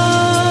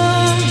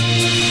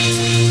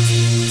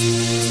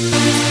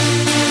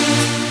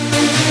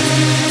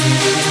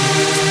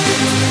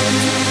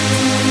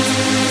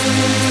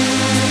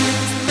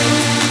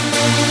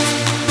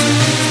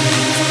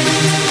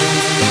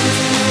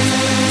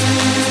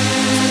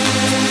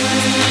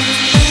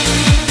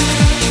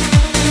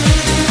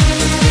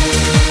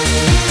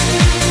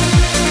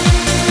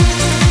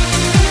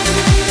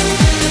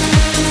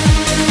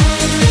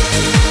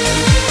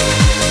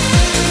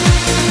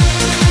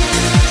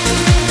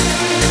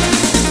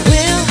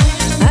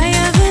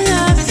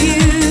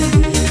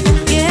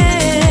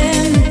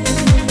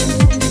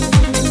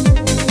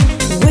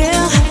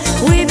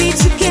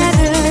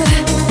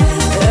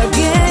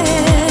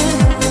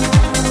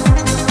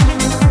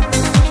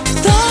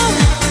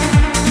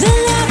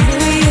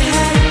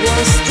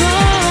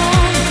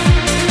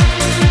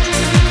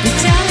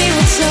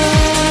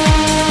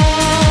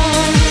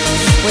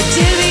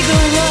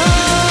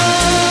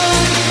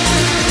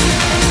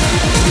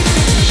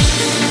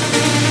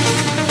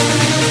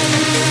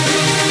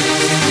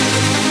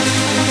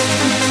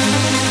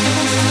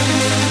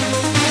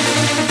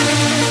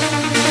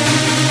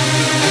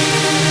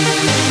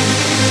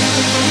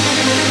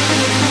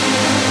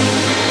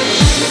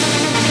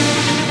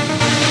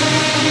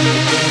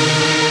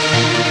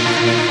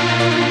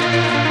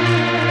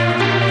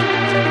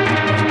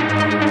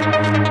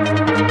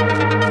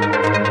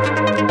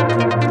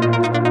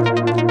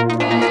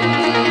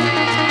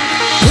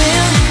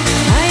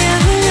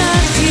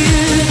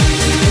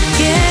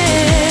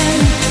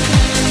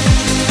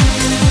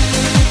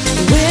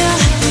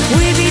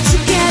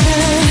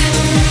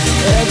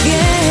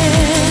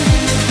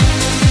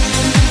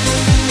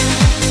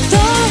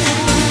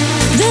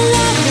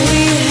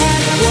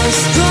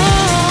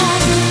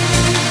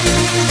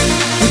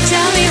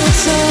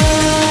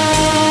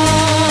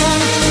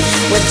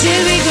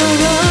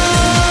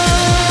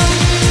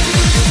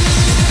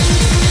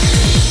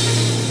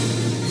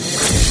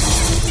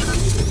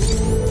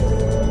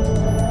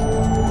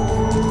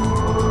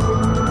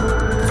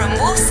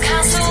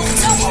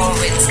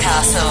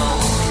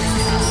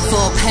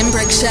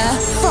 Pembrokeshire,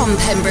 from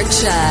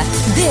Pembrokeshire,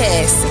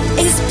 this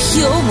is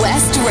Pure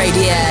West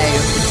Radio.